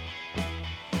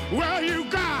 Well, you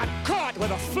got caught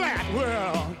with a flat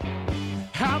world.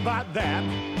 How about that?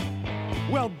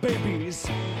 Well, babies,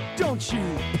 don't you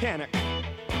panic.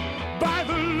 By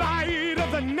the light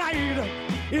of the night,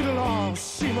 it'll all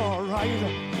seem all right.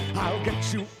 I'll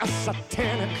get you a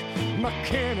satanic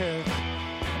mechanic.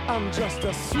 I'm just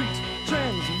a sweet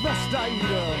transvestite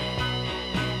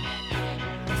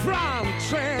from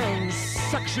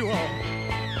transsexual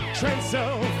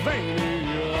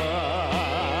Transylvania.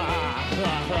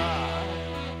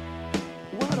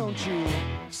 Why don't you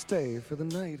stay for the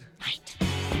night?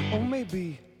 Or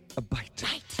maybe a bite.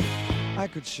 I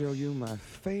could show you my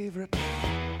favorite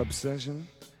obsession.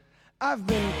 I've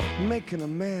been making a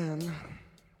man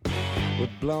with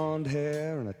blonde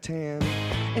hair and a tan,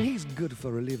 and he's good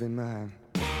for relieving my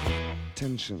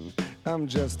tension. I'm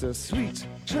just a sweet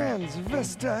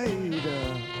transvestite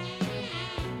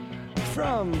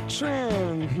from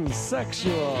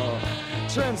transsexual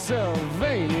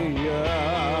Transylvania.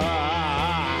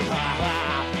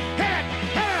 Hey,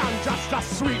 I'm just a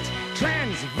sweet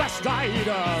transvestite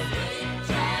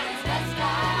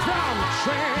from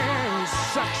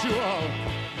transsexual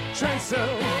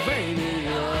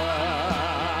Transylvania.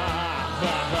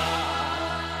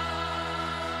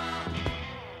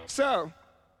 So,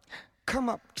 come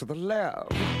up to the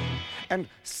lab and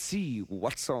see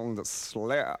what's on the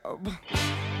slab.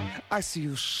 I see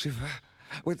you shiver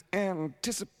with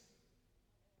anticipation.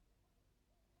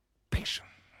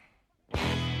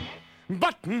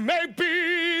 But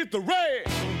maybe the rain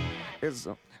is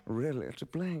really to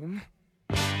blame.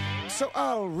 So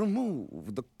I'll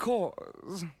remove the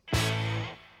cause.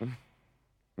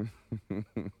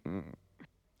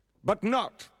 But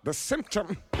not the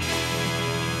symptom.